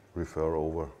refer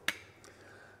over.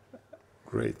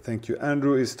 Great, thank you.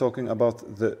 Andrew is talking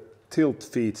about the tilt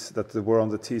feet that were on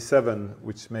the T7,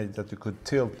 which made that you could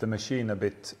tilt the machine a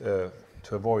bit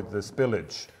to avoid the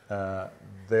spillage.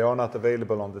 They are not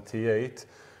available on the T8.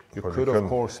 You could, of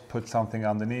course, put something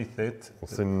underneath it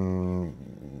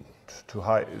to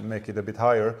make it a bit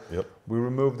higher. Yep. We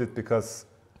removed it because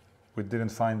we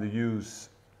didn't find the use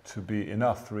to be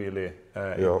enough, really.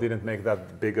 It didn't make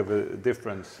that big of a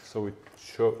difference, so we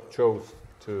chose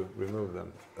to remove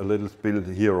them. A little spill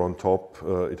here on top.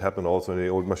 It happened also in the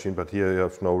old machine, but here you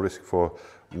have no risk for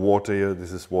water here.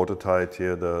 This is watertight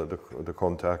here, the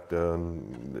contact.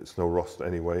 There's no rust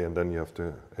anyway, and then you have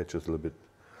to edge it a little bit.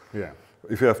 Yeah.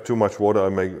 If you have too much water, I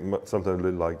make sometimes a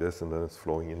little like this, and then it's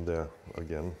flowing in there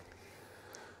again.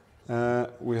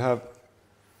 We have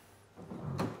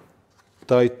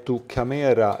Daitu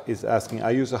Camera is asking, I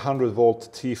use a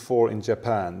 100-volt T4 in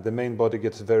Japan. The main body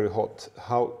gets very hot.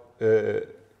 How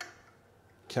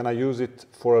can I use it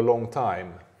for a long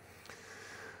time?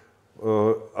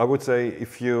 I would say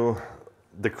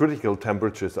the critical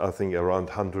temperatures, I think around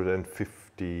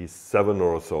 157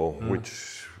 or so,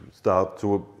 which start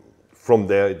to, from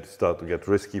there it start to get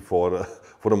risky for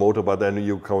the motor, but then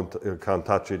you can't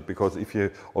touch it, because if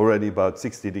you're already about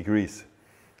 60 degrees,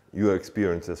 your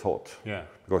experience is hot. Yeah.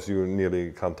 Because you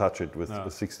nearly can't touch it with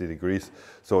 60 degrees.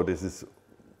 So this is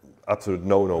absolute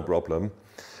no problem.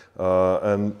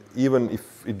 And even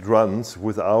if it runs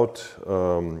without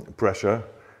pressure,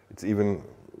 it's even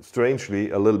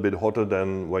strangely a little bit hotter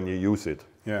than when you use it.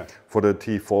 Yeah. For the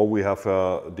T4 we have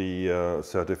the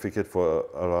certificate for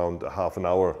around half an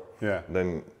hour. Yeah.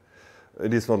 Then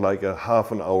it is not like a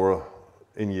half an hour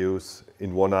in use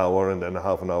in 1 hour and then a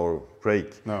half an hour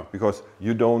break. No. Because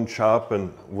you don't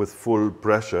sharpen with full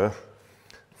pressure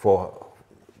for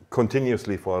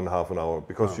continuously for half an hour,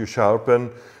 because you sharpen,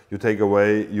 you take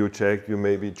away, you check, you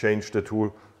maybe change the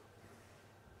tool.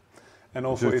 And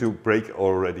also to break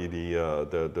already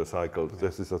the cycle.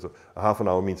 This is also a half an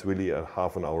hour means really a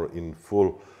half an hour in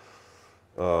full,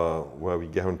 where we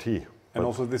guarantee. And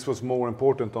also this was more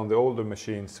important on the older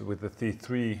machines with the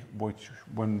T3, which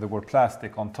when there were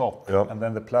plastic on top, and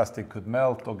then the plastic could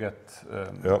melt or get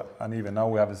uneven. Now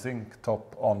we have a zinc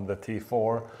top on the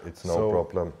T4. It's no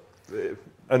problem.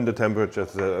 And the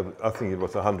temperatures, I think it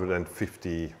was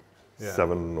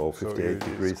 157 or 58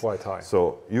 degrees. It's quite high.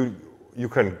 So you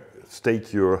can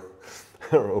steak your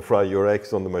or fry your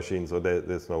eggs on the machine, so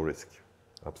there's no risk.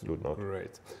 Absolutely not.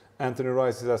 Great. Anthony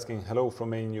Rice is asking, hello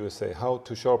from Maine, USA. How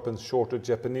to sharpen shorter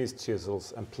Japanese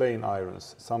chisels and plain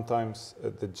irons? Sometimes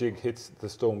the jig hits the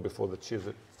stone before the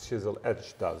chisel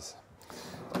edge does.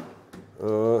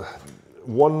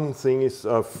 One thing is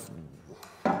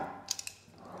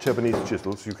Japanese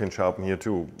chisels, you can sharpen here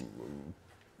too.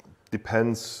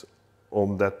 Depends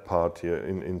on that part here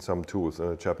in some tools,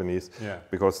 Japanese,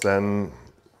 because then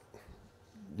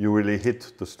you really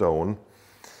hit the stone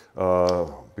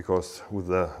because with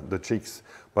the jigs.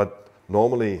 But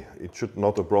normally it should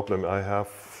not a problem. I have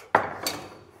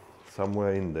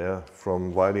somewhere in there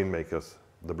from violin makers,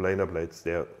 the planer blades,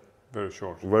 they're very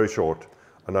short. Very short.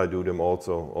 And I do them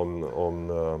also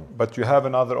on but you have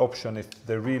another option if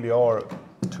they really are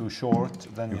too short,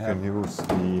 then you can use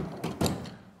the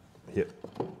here.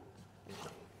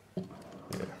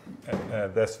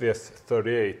 The SVS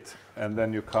 38, and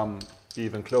then you come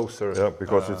even closer. Yeah,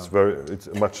 because it's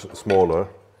much smaller.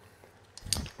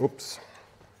 Oops.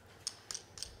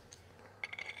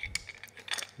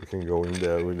 You can go in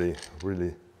there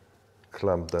really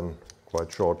clamp them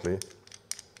quite shortly.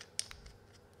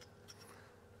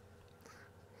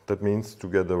 That means to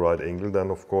get the right angle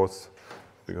then, of course,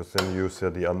 because then you use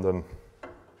the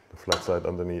flat side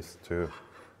underneath to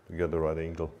get the right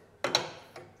angle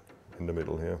in the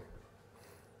middle here.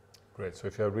 Great, so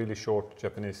if you have really short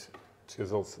Japanese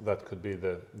chisels, that could be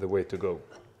the way to go.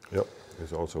 Yep,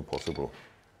 it's also possible.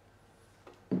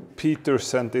 Peter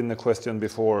sent in a question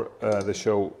before the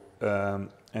show,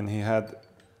 and he had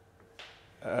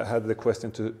the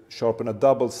question to sharpen a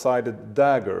double-sided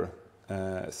dagger.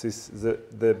 Since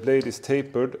the blade is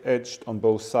tapered, edged on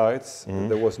both sides,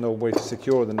 there was no way to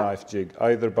secure the knife jig,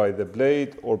 either by the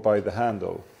blade or by the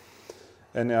handle.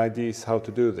 Any ideas how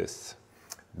to do this?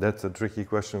 That's a tricky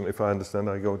question. If I understand,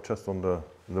 I go just on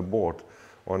the board.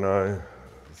 When I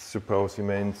suppose he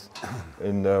means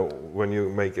when you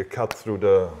make a cut through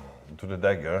to the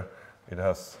dagger, it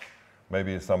has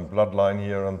maybe some blood line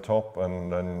here on top,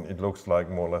 and then it looks like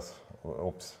more or less,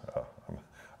 oops,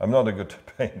 I'm not a good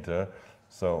painter,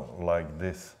 so like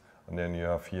this, and then you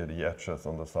have here the edges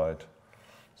on the side.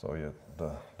 So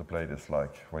the blade is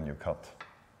like when you cut.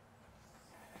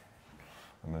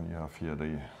 And then you have here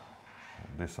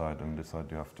this side and this side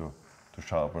you have to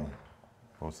sharpen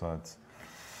both sides.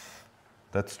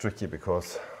 That's tricky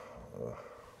because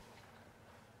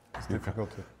it's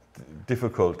difficult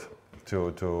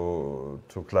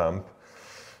to clamp.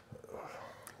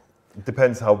 It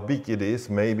depends how big it is.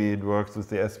 Maybe it works with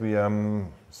the SVM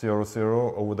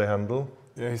 00 over the handle.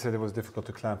 Yeah, he said it was difficult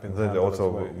to clamp in the handle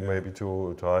also as well, maybe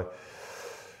too high.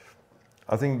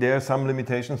 I think there are some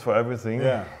limitations for everything.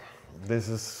 Yeah. This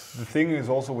is the thing is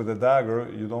also with the dagger,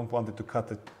 you don't want it to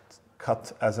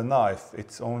cut as a knife.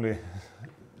 It's only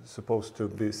supposed to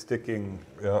be sticking.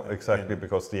 Yeah, exactly,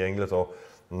 because the angles are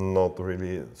not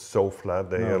really so flat.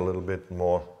 They are a little bit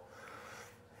more.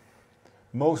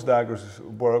 Most daggers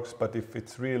works, but if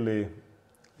it's really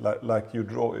like you're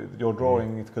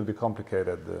drawing, it could be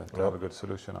complicated to have a good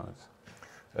solution on it.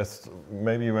 As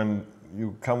maybe when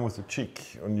you come with a jig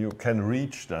and you can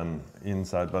reach them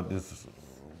inside, but it's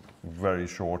very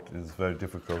short, it's very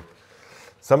difficult.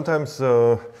 Sometimes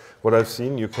what I've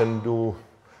seen, you can do,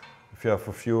 if you have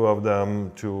a few of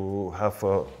them, to have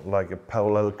like a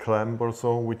parallel clamp or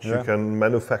so, which you can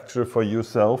manufacture for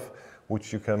yourself,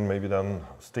 which you can maybe then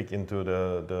stick into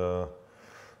the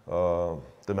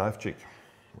knife jig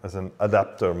as an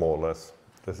adapter, more or less.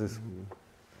 This is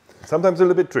sometimes a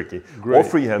little bit tricky. Great. Or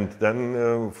freehand.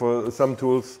 Then for some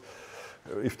tools,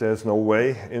 if there's no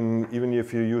way, even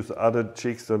if you use other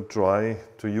jigs or try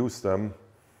to use them,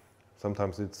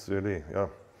 sometimes it's really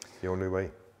the only way.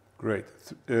 Great.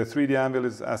 3D Anvil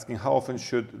is asking, how often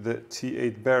should the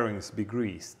T8 bearings be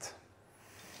greased?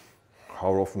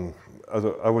 How often?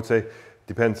 I would say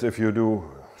depends if you do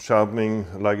sharpening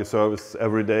like a service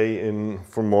every day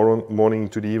from morning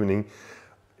to the evening.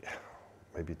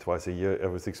 Maybe twice a year,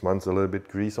 every 6 months, a little bit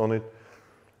grease on it.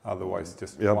 Otherwise,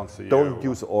 just Yeah, once a year. don't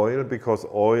use oil, because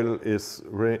oil is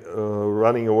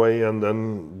running away and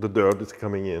then the dirt is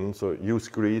coming in. So use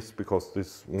grease, because this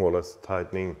is more or less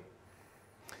tightening.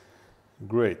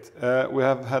 Great. We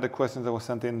have had a question that was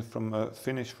sent in from a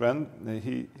Finnish friend.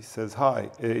 He says,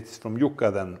 hi, it's from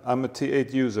Jukka then. I'm a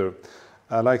T8 user.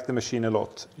 I like the machine a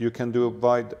lot. You can do a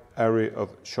wide array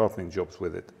of sharpening jobs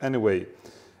with it. Anyway,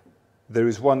 there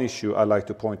is one issue I like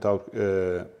to point out,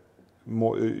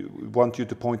 want you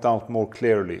to point out more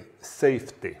clearly.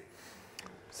 Safety.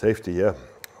 Safety, yeah.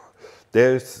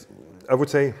 There's, I would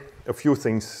say, a few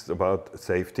things about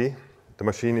safety. The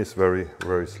machine is very,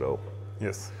 very slow.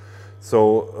 Yes.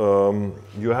 So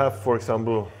you have, for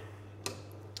example,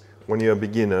 when you're a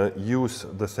beginner, use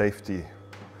the safety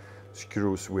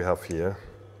screws we have here.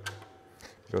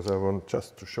 Because I want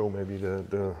just to show maybe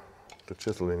the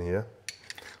chisel in here.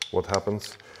 What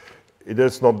happens. It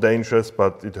is not dangerous,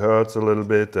 but it hurts a little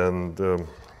bit, and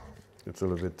it's a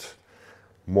little bit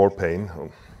more pain.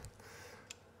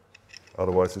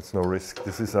 Otherwise, it's no risk.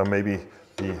 This is maybe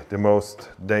the most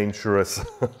dangerous.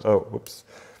 Oh, oops.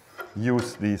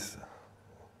 Use these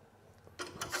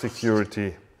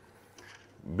security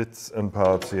bits and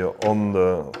parts here on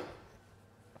the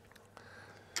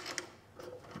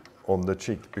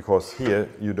cheek, because here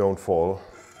you don't fall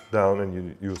down and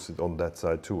you use it on that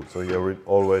side too. So you're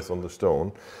always on the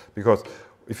stone, because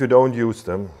if you don't use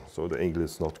them, so the angle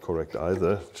is not correct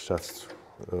either, just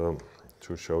to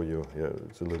show you, yeah,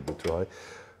 it's a little bit too high.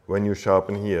 When you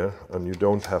sharpen here and you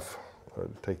don't have,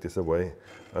 take this away,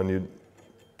 and you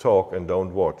talk and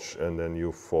don't watch, and then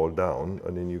you fall down,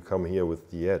 and then you come here with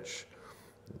the edge,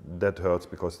 that hurts,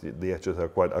 because the edges are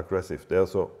quite aggressive. They're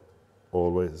so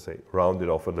always say round it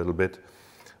off a little bit,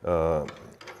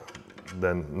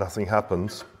 then nothing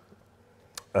happens.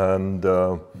 And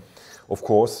of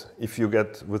course, if you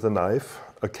get with a knife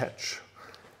a catch,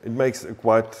 it makes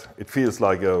it feels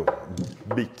like a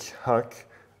big hack,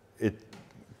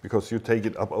 because you take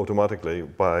it up automatically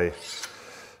by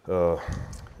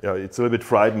yeah, it's a little bit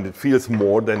frightened. It feels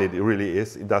more than it really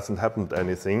is. It doesn't happen to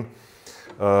anything.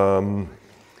 I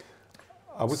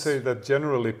would say that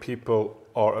generally people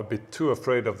are a bit too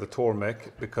afraid of the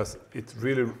Tormek, because it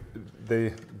really,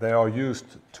 they are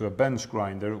used to a bench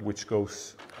grinder which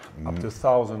goes up to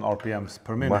 1,000 RPMs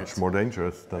per minute. Much more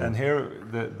dangerous than. And here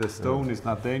the stone is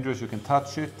not dangerous. You can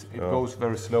touch it. It goes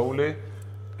very slowly,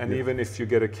 and even if you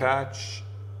get a catch,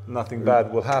 nothing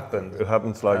bad will happen. It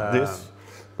happens like this.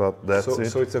 But that's it.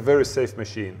 So it's a very safe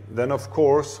machine. Then, of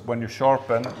course, when you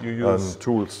sharpen, you use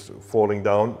tools falling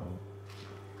down.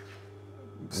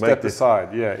 Step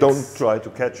aside. Yeah. Don't try to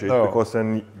catch it, because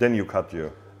then you cut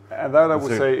you. And that I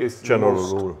would say is the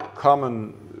most rule.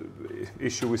 Common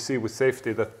issue we see with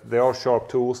safety, that there are sharp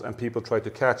tools and people try to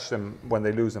catch them when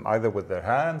they lose them, either with their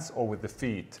hands or with the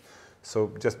feet.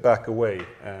 So just back away.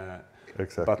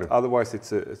 Exactly. But otherwise,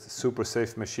 it's a super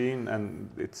safe machine, and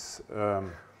it's.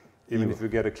 Even if you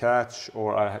get a catch,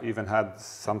 or I even had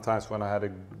sometimes when I had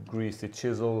a greasy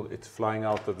chisel, it's flying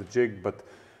out of the jig, but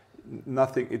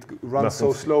nothing, it runs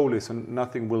so slowly, so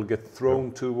nothing will get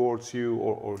thrown towards you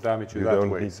or damage you that way. You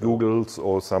don't need goggles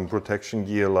or some protection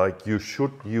gear like you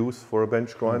should use for a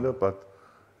bench grinder, but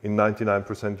in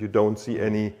 99% you don't see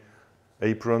any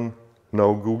apron,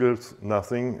 no goggles,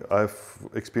 nothing. I've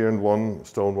experienced one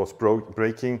stone was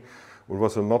breaking. It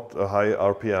was not a high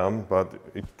RPM, but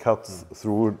it cuts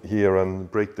through here and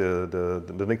break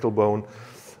the nickel bone.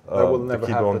 That will never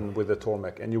happen with the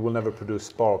Tormek, and you will never produce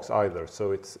sparks either.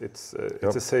 So it's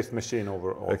a safe machine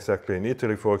overall. Exactly. In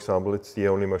Italy, for example, it's the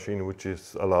only machine which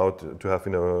is allowed to have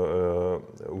in a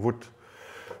wood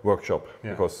workshop,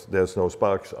 because there's no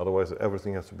sparks. Otherwise,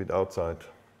 everything has to be outside.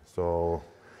 So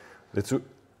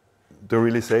they're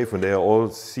really safe, and they are all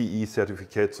CE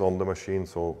certificates on the machine.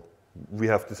 So we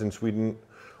have this in Sweden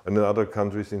and in other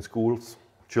countries in schools,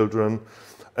 children.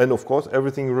 And of course,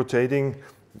 everything rotating,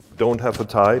 don't have a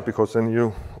tie, because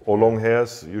then or long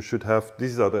hairs, you should have,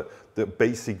 these are the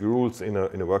basic rules in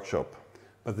a workshop.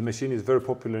 But the machine is very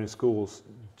popular in schools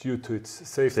due to its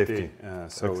safety.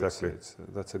 So exactly.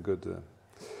 That's a good...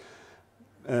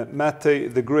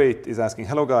 Mate the Great is asking,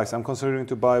 hello guys, I'm considering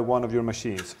to buy one of your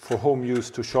machines for home use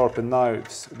to sharpen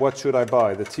knives. What should I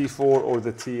buy, the T4 or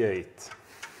the T8?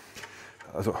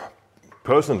 So,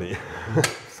 personally,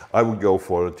 I would go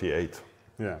for a T8.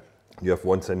 Yeah. You have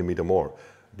 1 centimeter more.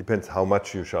 Depends how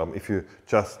much you sharpen. If you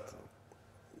just,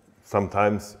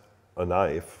 sometimes a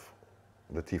knife,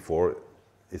 the T4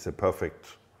 is a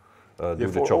perfect do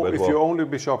the job as well. If you only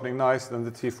be sharpening knives, then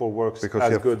the T4 works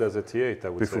as good as a T8, I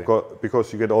would say.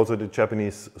 Because you get also the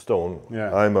Japanese stone.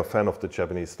 Yeah. I'm a fan of the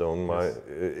Japanese stone.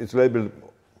 It's labeled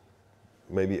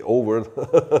maybe over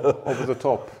over the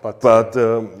top, but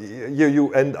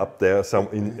you end up there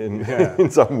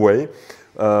in some way,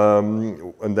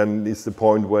 and then is the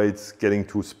point where it's getting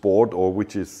to sport, or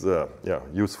which is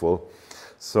useful.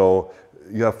 So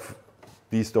you have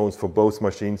these stones for both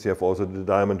machines. You have also the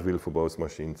diamond wheel for both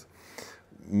machines.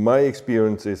 My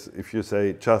experience is, if you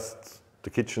say just the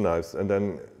kitchen knives, and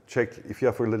then check if you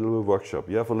have a little workshop,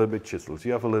 you have a little bit chisels,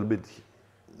 you have a little bit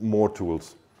more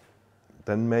tools,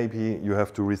 then maybe you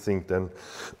have to rethink then,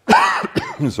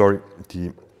 sorry,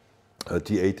 the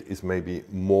T8 is maybe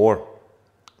more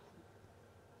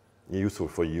useful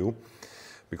for you,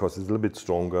 because it's a little bit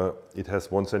stronger, it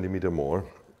has 1 centimeter more.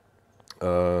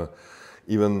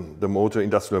 Even the motor,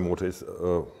 industrial motor, is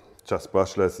just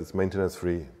brushless, it's maintenance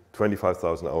free,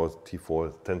 25,000 hours,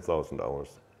 T4 10,000 hours.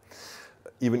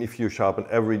 Even if you sharpen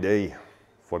every day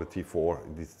for the T4,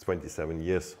 it's 27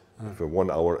 years, for 1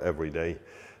 hour every day.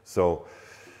 So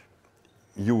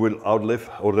you will outlive,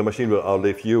 or the machine will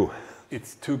outlive you.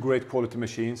 It's two great quality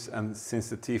machines, and since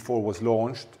the T4 was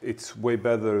launched, it's way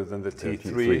better than the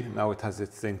T3. Now it has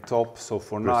its thin top, so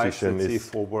for knives, the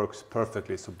T4 works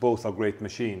perfectly. So both are great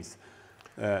machines.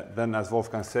 Then, as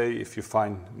Wolfgang say, if you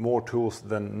find more tools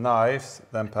than knives,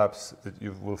 then perhaps that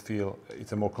you will feel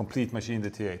it's a more complete machine, the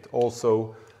T8.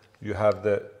 Also, you have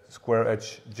the square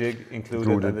edge jig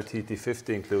included. And the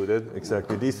TT50 included.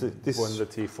 Exactly. This when the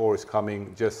T4 is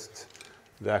coming, just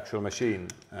the actual machine.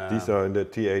 These are in the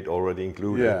T8 already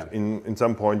included. Yeah. In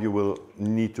some point you will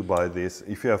need to buy this.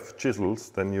 If you have chisels,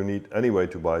 then you need anyway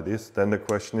to buy this. Then the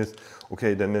question is,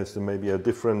 okay, then there's maybe a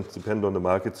difference, depend on the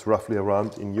markets, roughly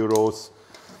around in euros.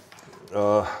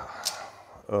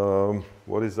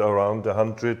 What is around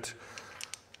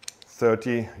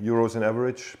 130 euros in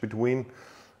average between.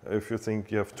 If you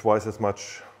think you have twice as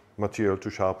much material to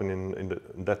sharpen in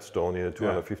that stone, in a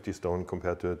 250 stone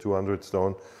compared to a 200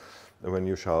 stone, and when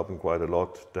you sharpen quite a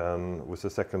lot, then with the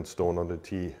second stone on the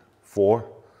T4,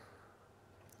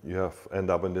 you end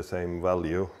up in the same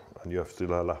value, and you have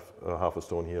still half a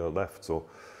stone here left. So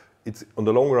it's, on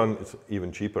the long run, it's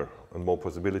even cheaper and more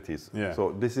possibilities. Yeah.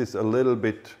 So this is a little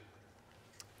bit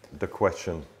the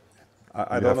question.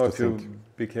 I don't know if you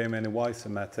became any wiser,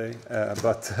 Mate,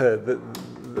 but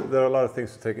there are a lot of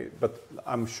things to take it. But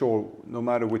I'm sure no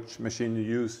matter which machine you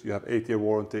use, you have 8-year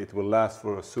warranty. It will last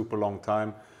for a super long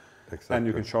time. Exactly. And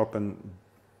you can sharpen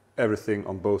everything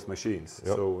on both machines.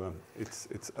 Yep. So it's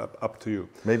up to you.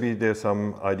 Maybe there's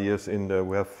some ideas in the,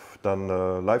 we have done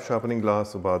a live sharpening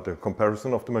class about the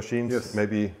comparison of the machines. Yes.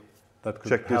 Maybe that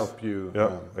could help you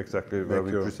exactly, where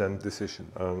we present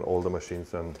decision on all the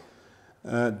machines. And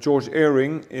George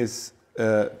Ehring is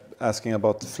asking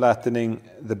about flattening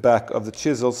the back of the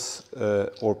chisels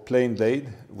or plain blade,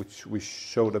 which we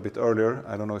showed a bit earlier.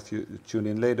 I don't know if you tune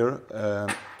in later.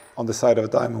 On the side of a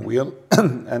diamond wheel,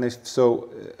 and if so,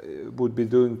 would be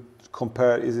doing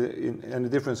is it any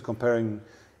difference comparing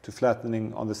to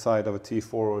flattening on the side of a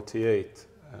T4 or T8?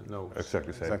 No,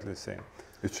 exactly same. Exactly the same.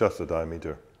 It's just a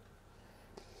diameter.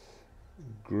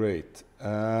 Great.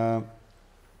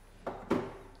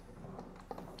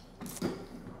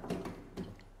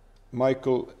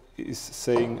 Michael is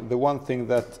saying the one thing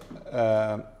that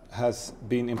has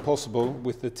been impossible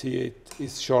with the T8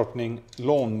 is sharpening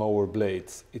lawnmower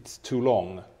blades. It's too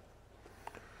long.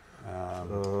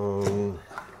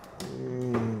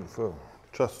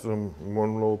 Just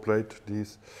one low plate.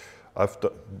 These, I've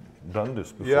done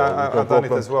this before. Yeah, I've done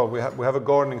it as well. We have a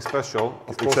gardening special.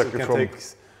 Of course, it can take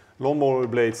lawnmower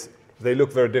blades. They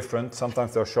look very different.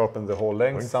 Sometimes they're sharpened the whole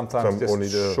length. Sometimes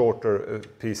just shorter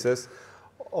pieces.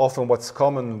 Often what's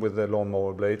common with the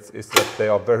lawnmower blades is that they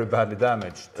are very badly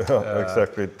damaged.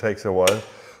 Exactly, it takes a while.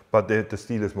 But the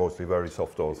steel is mostly very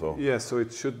soft also. Yeah, so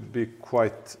it should be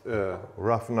quite...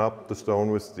 roughen up the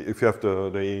stone with, if you have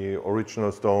the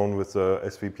original stone with the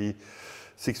SVP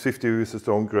 650 with the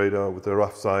stone grader with the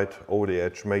rough side over the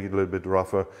edge, make it a little bit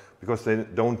rougher, because they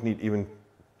don't need even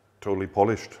totally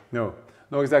polished. No.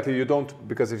 No, exactly. You don't,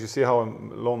 because if you see how a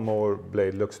lawnmower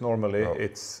blade looks normally,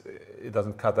 it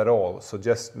doesn't cut at all. So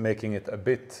just making it a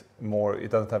bit more,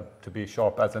 it doesn't have to be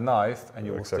sharp as a knife, and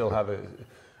you will still have a...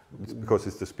 It's because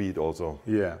it's the speed also.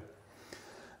 Yeah.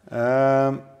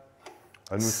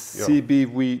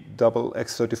 CBV double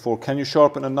X34. Can you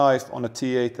sharpen a knife on a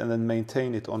T8 and then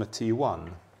maintain it on a T1?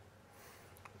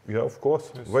 Yeah, of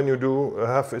course. Yes. When you do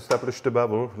have established the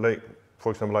bevel, like,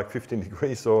 for example, like 15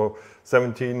 degrees or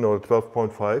 17 or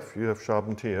 12.5, you have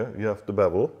sharpened here, you have the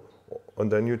bevel,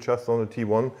 and then you just on the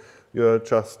T1, you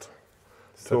adjust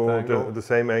to the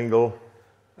same angle.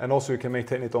 And also you can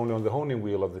maintain it only on the honing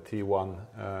wheel of the T1.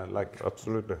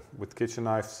 Absolutely. With kitchen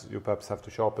knives, you perhaps have to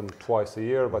sharpen twice a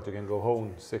year, but you can go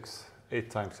hone 6, 8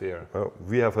 times a year.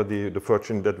 We have the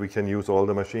fortune that we can use all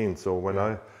the machines. So when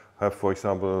I have, for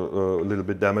example, a little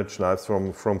bit damaged knives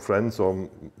from friends, or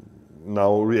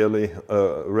now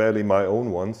rarely my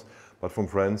own ones, but from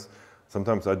friends,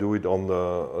 sometimes I do it on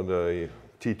the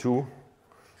T2.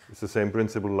 It's the same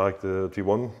principle like the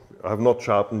T1. I have not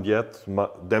sharpened yet,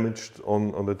 damaged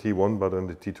on the T1, but on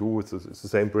the T2 it's the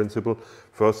same principle.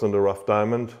 First on the rough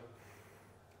diamond,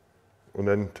 and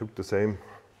then took the same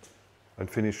and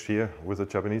finished here with a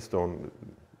Japanese stone.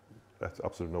 That's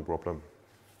absolutely no problem.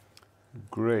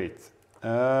 Great.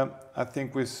 I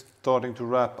think we're starting to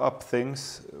wrap up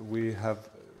things. We have,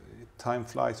 time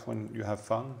flies when you have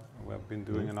fun. We have been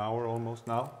doing an hour almost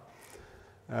now.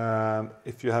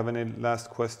 If you have any last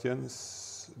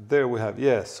questions, there we have.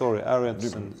 Yeah, sorry,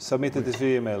 Aronson submitted this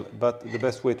email, but the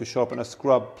best way to sharpen a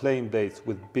scrub plain blades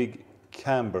with big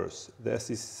cambers. The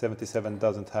SC77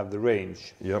 doesn't have the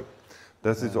range. Yep.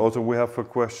 That is also, we have a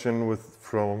question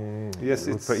from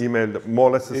it's per email, more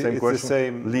or less the same question. It's the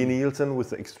same. Lee Nielsen with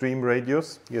the extreme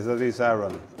radius. Yes, that is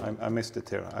Aaron. I missed it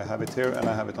here. I have it here and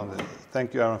I have it on the.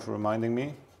 Thank you, Aaron, for reminding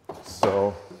me.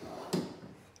 So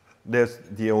there's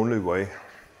the only way.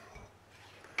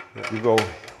 You go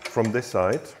from this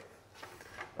side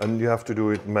and you have to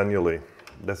do it manually.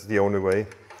 That's the only way.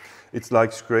 It's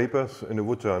like scrapers in the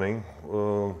wood turning,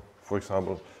 for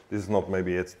example. This is not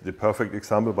maybe it's the perfect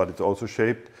example, but it's also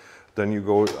shaped. Then you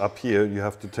go up here, you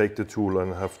have to take the tool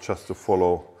and have just to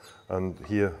follow. And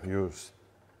here you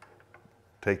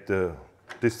take the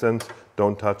distance,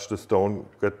 don't touch the stone,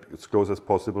 get as close as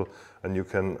possible, and you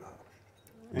can,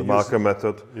 the marker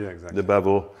method, the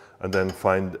bevel, and then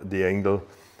find the angle.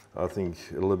 I think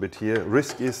a little bit here.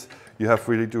 Risk is you have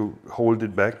really to hold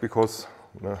it back because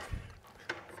not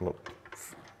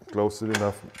close it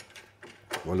enough,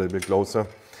 a little bit closer.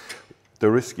 The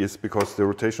risk is because the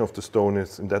rotation of the stone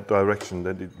is in that direction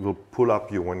that it will pull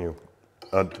up you when you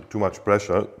add too much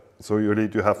pressure. So you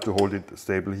really have to hold it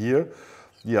stable here.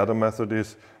 The other method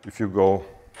is if you go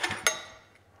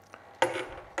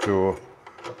to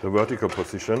the vertical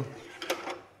position,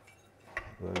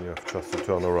 then you have just to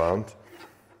turn around,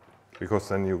 because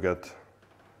then you get,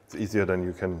 it's easier, then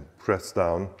you can press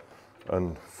down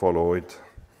and follow it.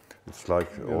 It's like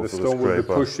also the stone will be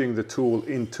pushing the tool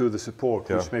into the support,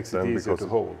 which makes it easier to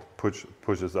hold.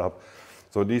 Pushes up.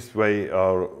 So these way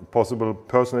are possible.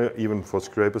 Personally, even for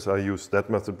scrapers, I use that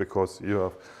method because you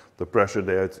have the pressure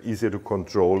there. It's easier to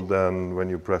control than when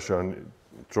you pressure and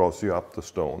it draws you up the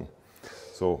stone.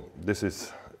 So this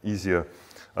is easier.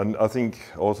 And I think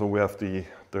also we have the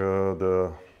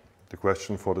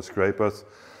question for the scrapers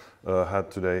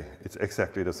had today. It's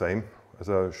exactly the same as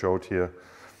I showed here.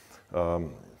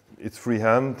 It's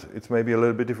freehand. It's maybe a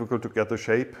little bit difficult to get the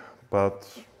shape, but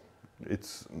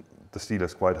the steel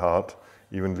is quite hard.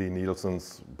 Even Lee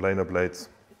Nielsen's planer blades.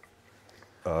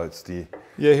 It's the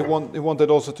he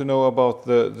wanted also to know about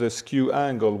the skew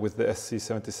angle with the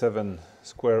SC77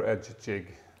 square edge jig.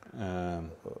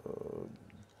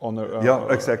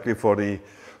 Exactly for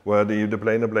where the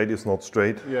planer blade is not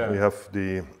straight. Yeah. We have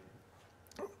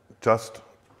just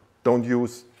don't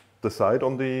use the side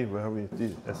on the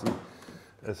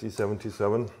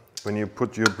SE77. When you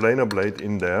put your planer blade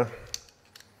in there,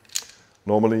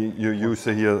 normally you use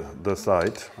here the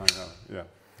side. I know, yeah.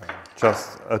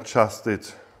 Just adjust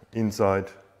it inside,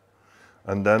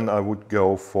 and then I would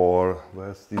go for,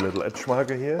 where's the little edge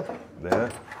marker here?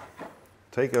 There.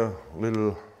 Take a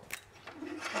little,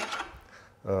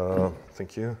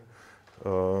 thank you,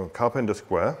 carpenter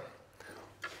square,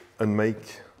 and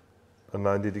make a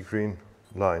 90-degree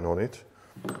line on it.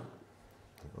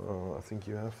 I think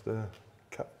you have the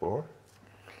cap, or?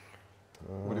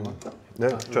 What do you want?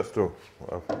 Yeah, just to.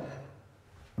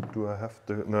 Do I have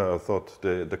the? No, I thought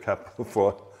the cap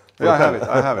for. Yeah, I have it.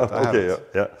 I have it. Okay,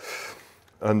 yeah.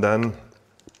 And then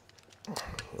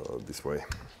this way.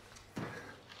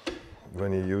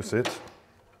 When you use it.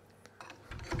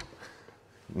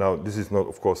 Now this is not,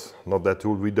 of course, not that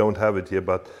tool. We don't have it here,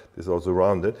 but it's also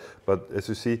rounded. But as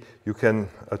you see, you can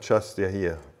adjust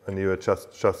here, and you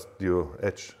adjust your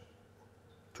edge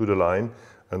to the line,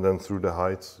 and then through the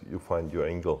heights you find your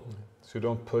angle. So you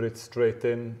don't put it straight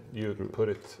in, you put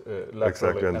it laterally,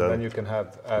 exactly, and then you can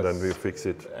have then we fix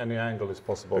it. Any angle is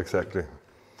possible. Exactly.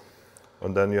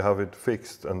 And then you have it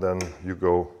fixed, and then you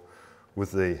go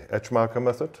with the edge marker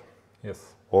method.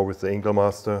 Yes. Or with the angle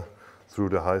master through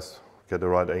the heights, get the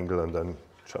right angle, and then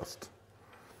just.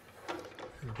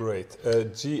 Great.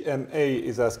 GMA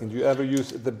is asking, do you ever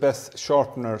use the best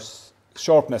sharpness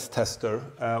tester?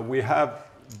 We have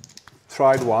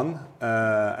tried one,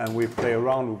 and we play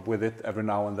around with it every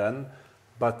now and then,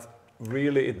 but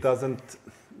really it doesn't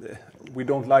we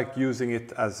don't like using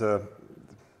it as a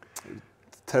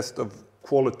test of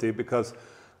quality, because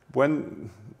when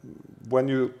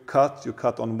you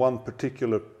cut on one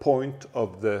particular point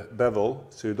of the bevel,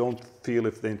 so you don't feel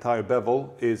if the entire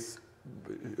bevel is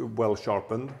well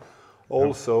sharpened.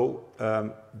 Also,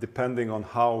 depending on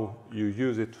how you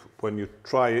use it, when you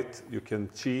try it, you can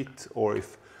cheat, or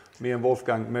if me and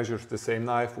Wolfgang measures the same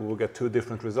knife, we will get two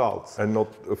different results. And not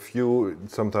a few,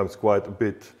 sometimes quite a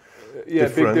bit. Yeah,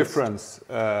 big difference.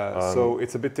 So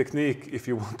it's a bit technique. If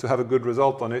you want to have a good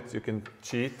result on it, you can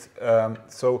cheat.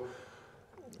 So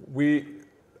we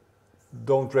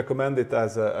don't recommend it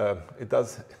as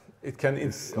it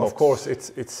can, of course,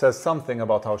 it says something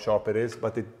about how sharp it is,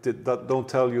 but it don't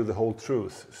tell you the whole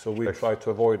truth. So we try to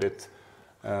avoid it.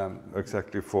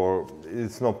 Exactly.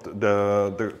 It's not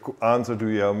the answer to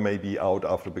you may be out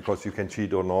after because you can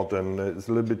cheat or not, and it's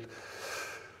a little bit.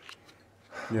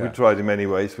 Yeah. We tried in many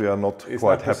ways. We are not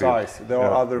quite happy. Precise. There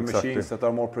are other machines that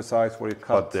are more precise, where you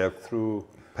cut through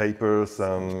papers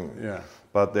and.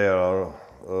 But they are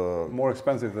more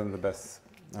expensive than the best.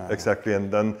 Exactly,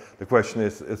 and then the question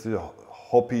is a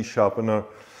hobby sharpener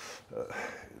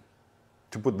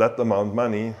to put that amount of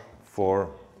money for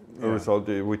a result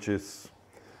which is.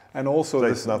 And also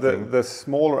the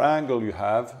smaller angle you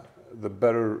have, the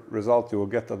better result you will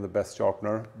get on the best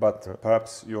sharpener. But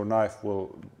perhaps your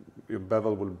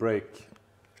bevel will break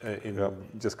in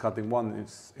just cutting one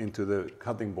into the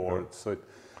cutting board. So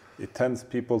it tends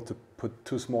people to put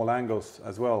two small angles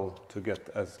as well to get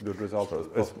as good result as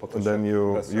possible. And then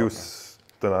you use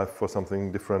the knife for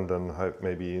something different and have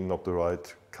maybe not the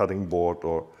right cutting board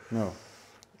or. No.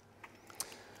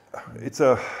 It's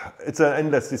an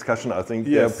endless discussion, I think.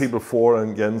 There are people for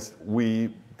and against.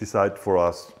 We decide for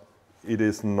us. It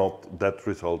is not that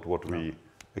result what we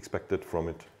expected from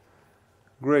it.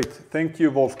 Great. Thank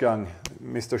you, Wolfgang,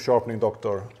 Mr. Sharpening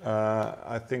Doctor.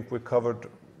 I think we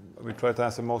tried to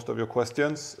answer most of your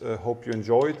questions. Hope you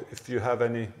enjoyed. If you have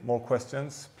any more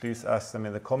questions, please ask them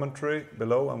in the commentary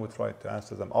below, and we'll try to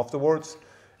answer them afterwards.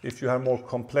 If you have more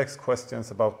complex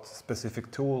questions about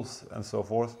specific tools and so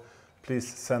forth, please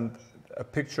send a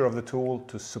picture of the tool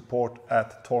to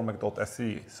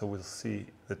support@tormek.se, so we'll see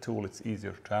the tool. It's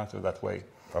easier to answer that way.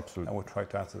 Absolutely. And we'll try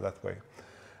to answer that way.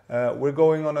 We're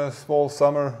going on a small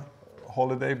summer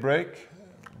holiday break.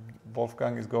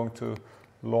 Wolfgang is going to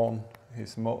lawn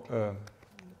his to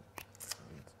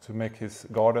make his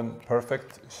garden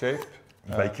perfect shape.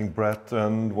 Baking bread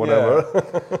and whatever.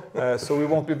 So we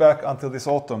won't be back until this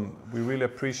autumn. We really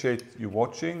appreciate you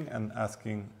watching and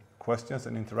asking questions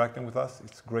and interacting with us.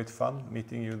 It's great fun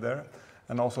meeting you there.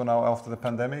 And also now after the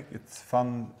pandemic, it's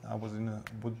fun. I was in a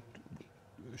wood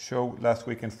show last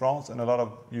week in France, and a lot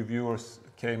of you viewers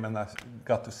came, and I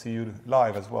got to see you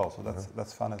live as well. So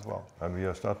that's fun as well. And we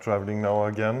are start traveling now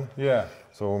again. Yeah.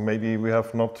 So maybe we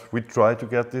try to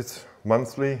get this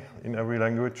monthly in every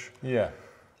language. Yeah.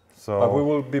 So but we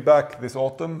will be back this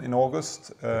autumn in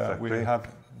August. We have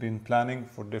been planning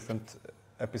for different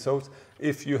episodes.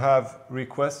 If you have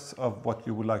requests of what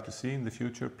you would like to see in the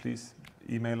future, please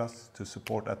email us to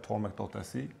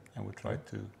support@tormek.se, and we'll try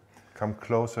to come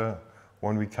closer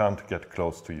when we can't get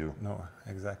close to you. No,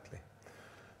 exactly.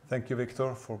 Thank you,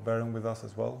 Victor, for bearing with us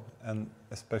as well, and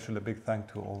especially a big thank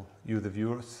to all you, the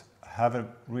viewers. Have a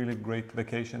really great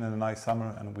vacation and a nice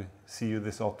summer, and we see you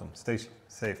this autumn. Stay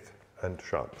safe and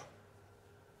sharp.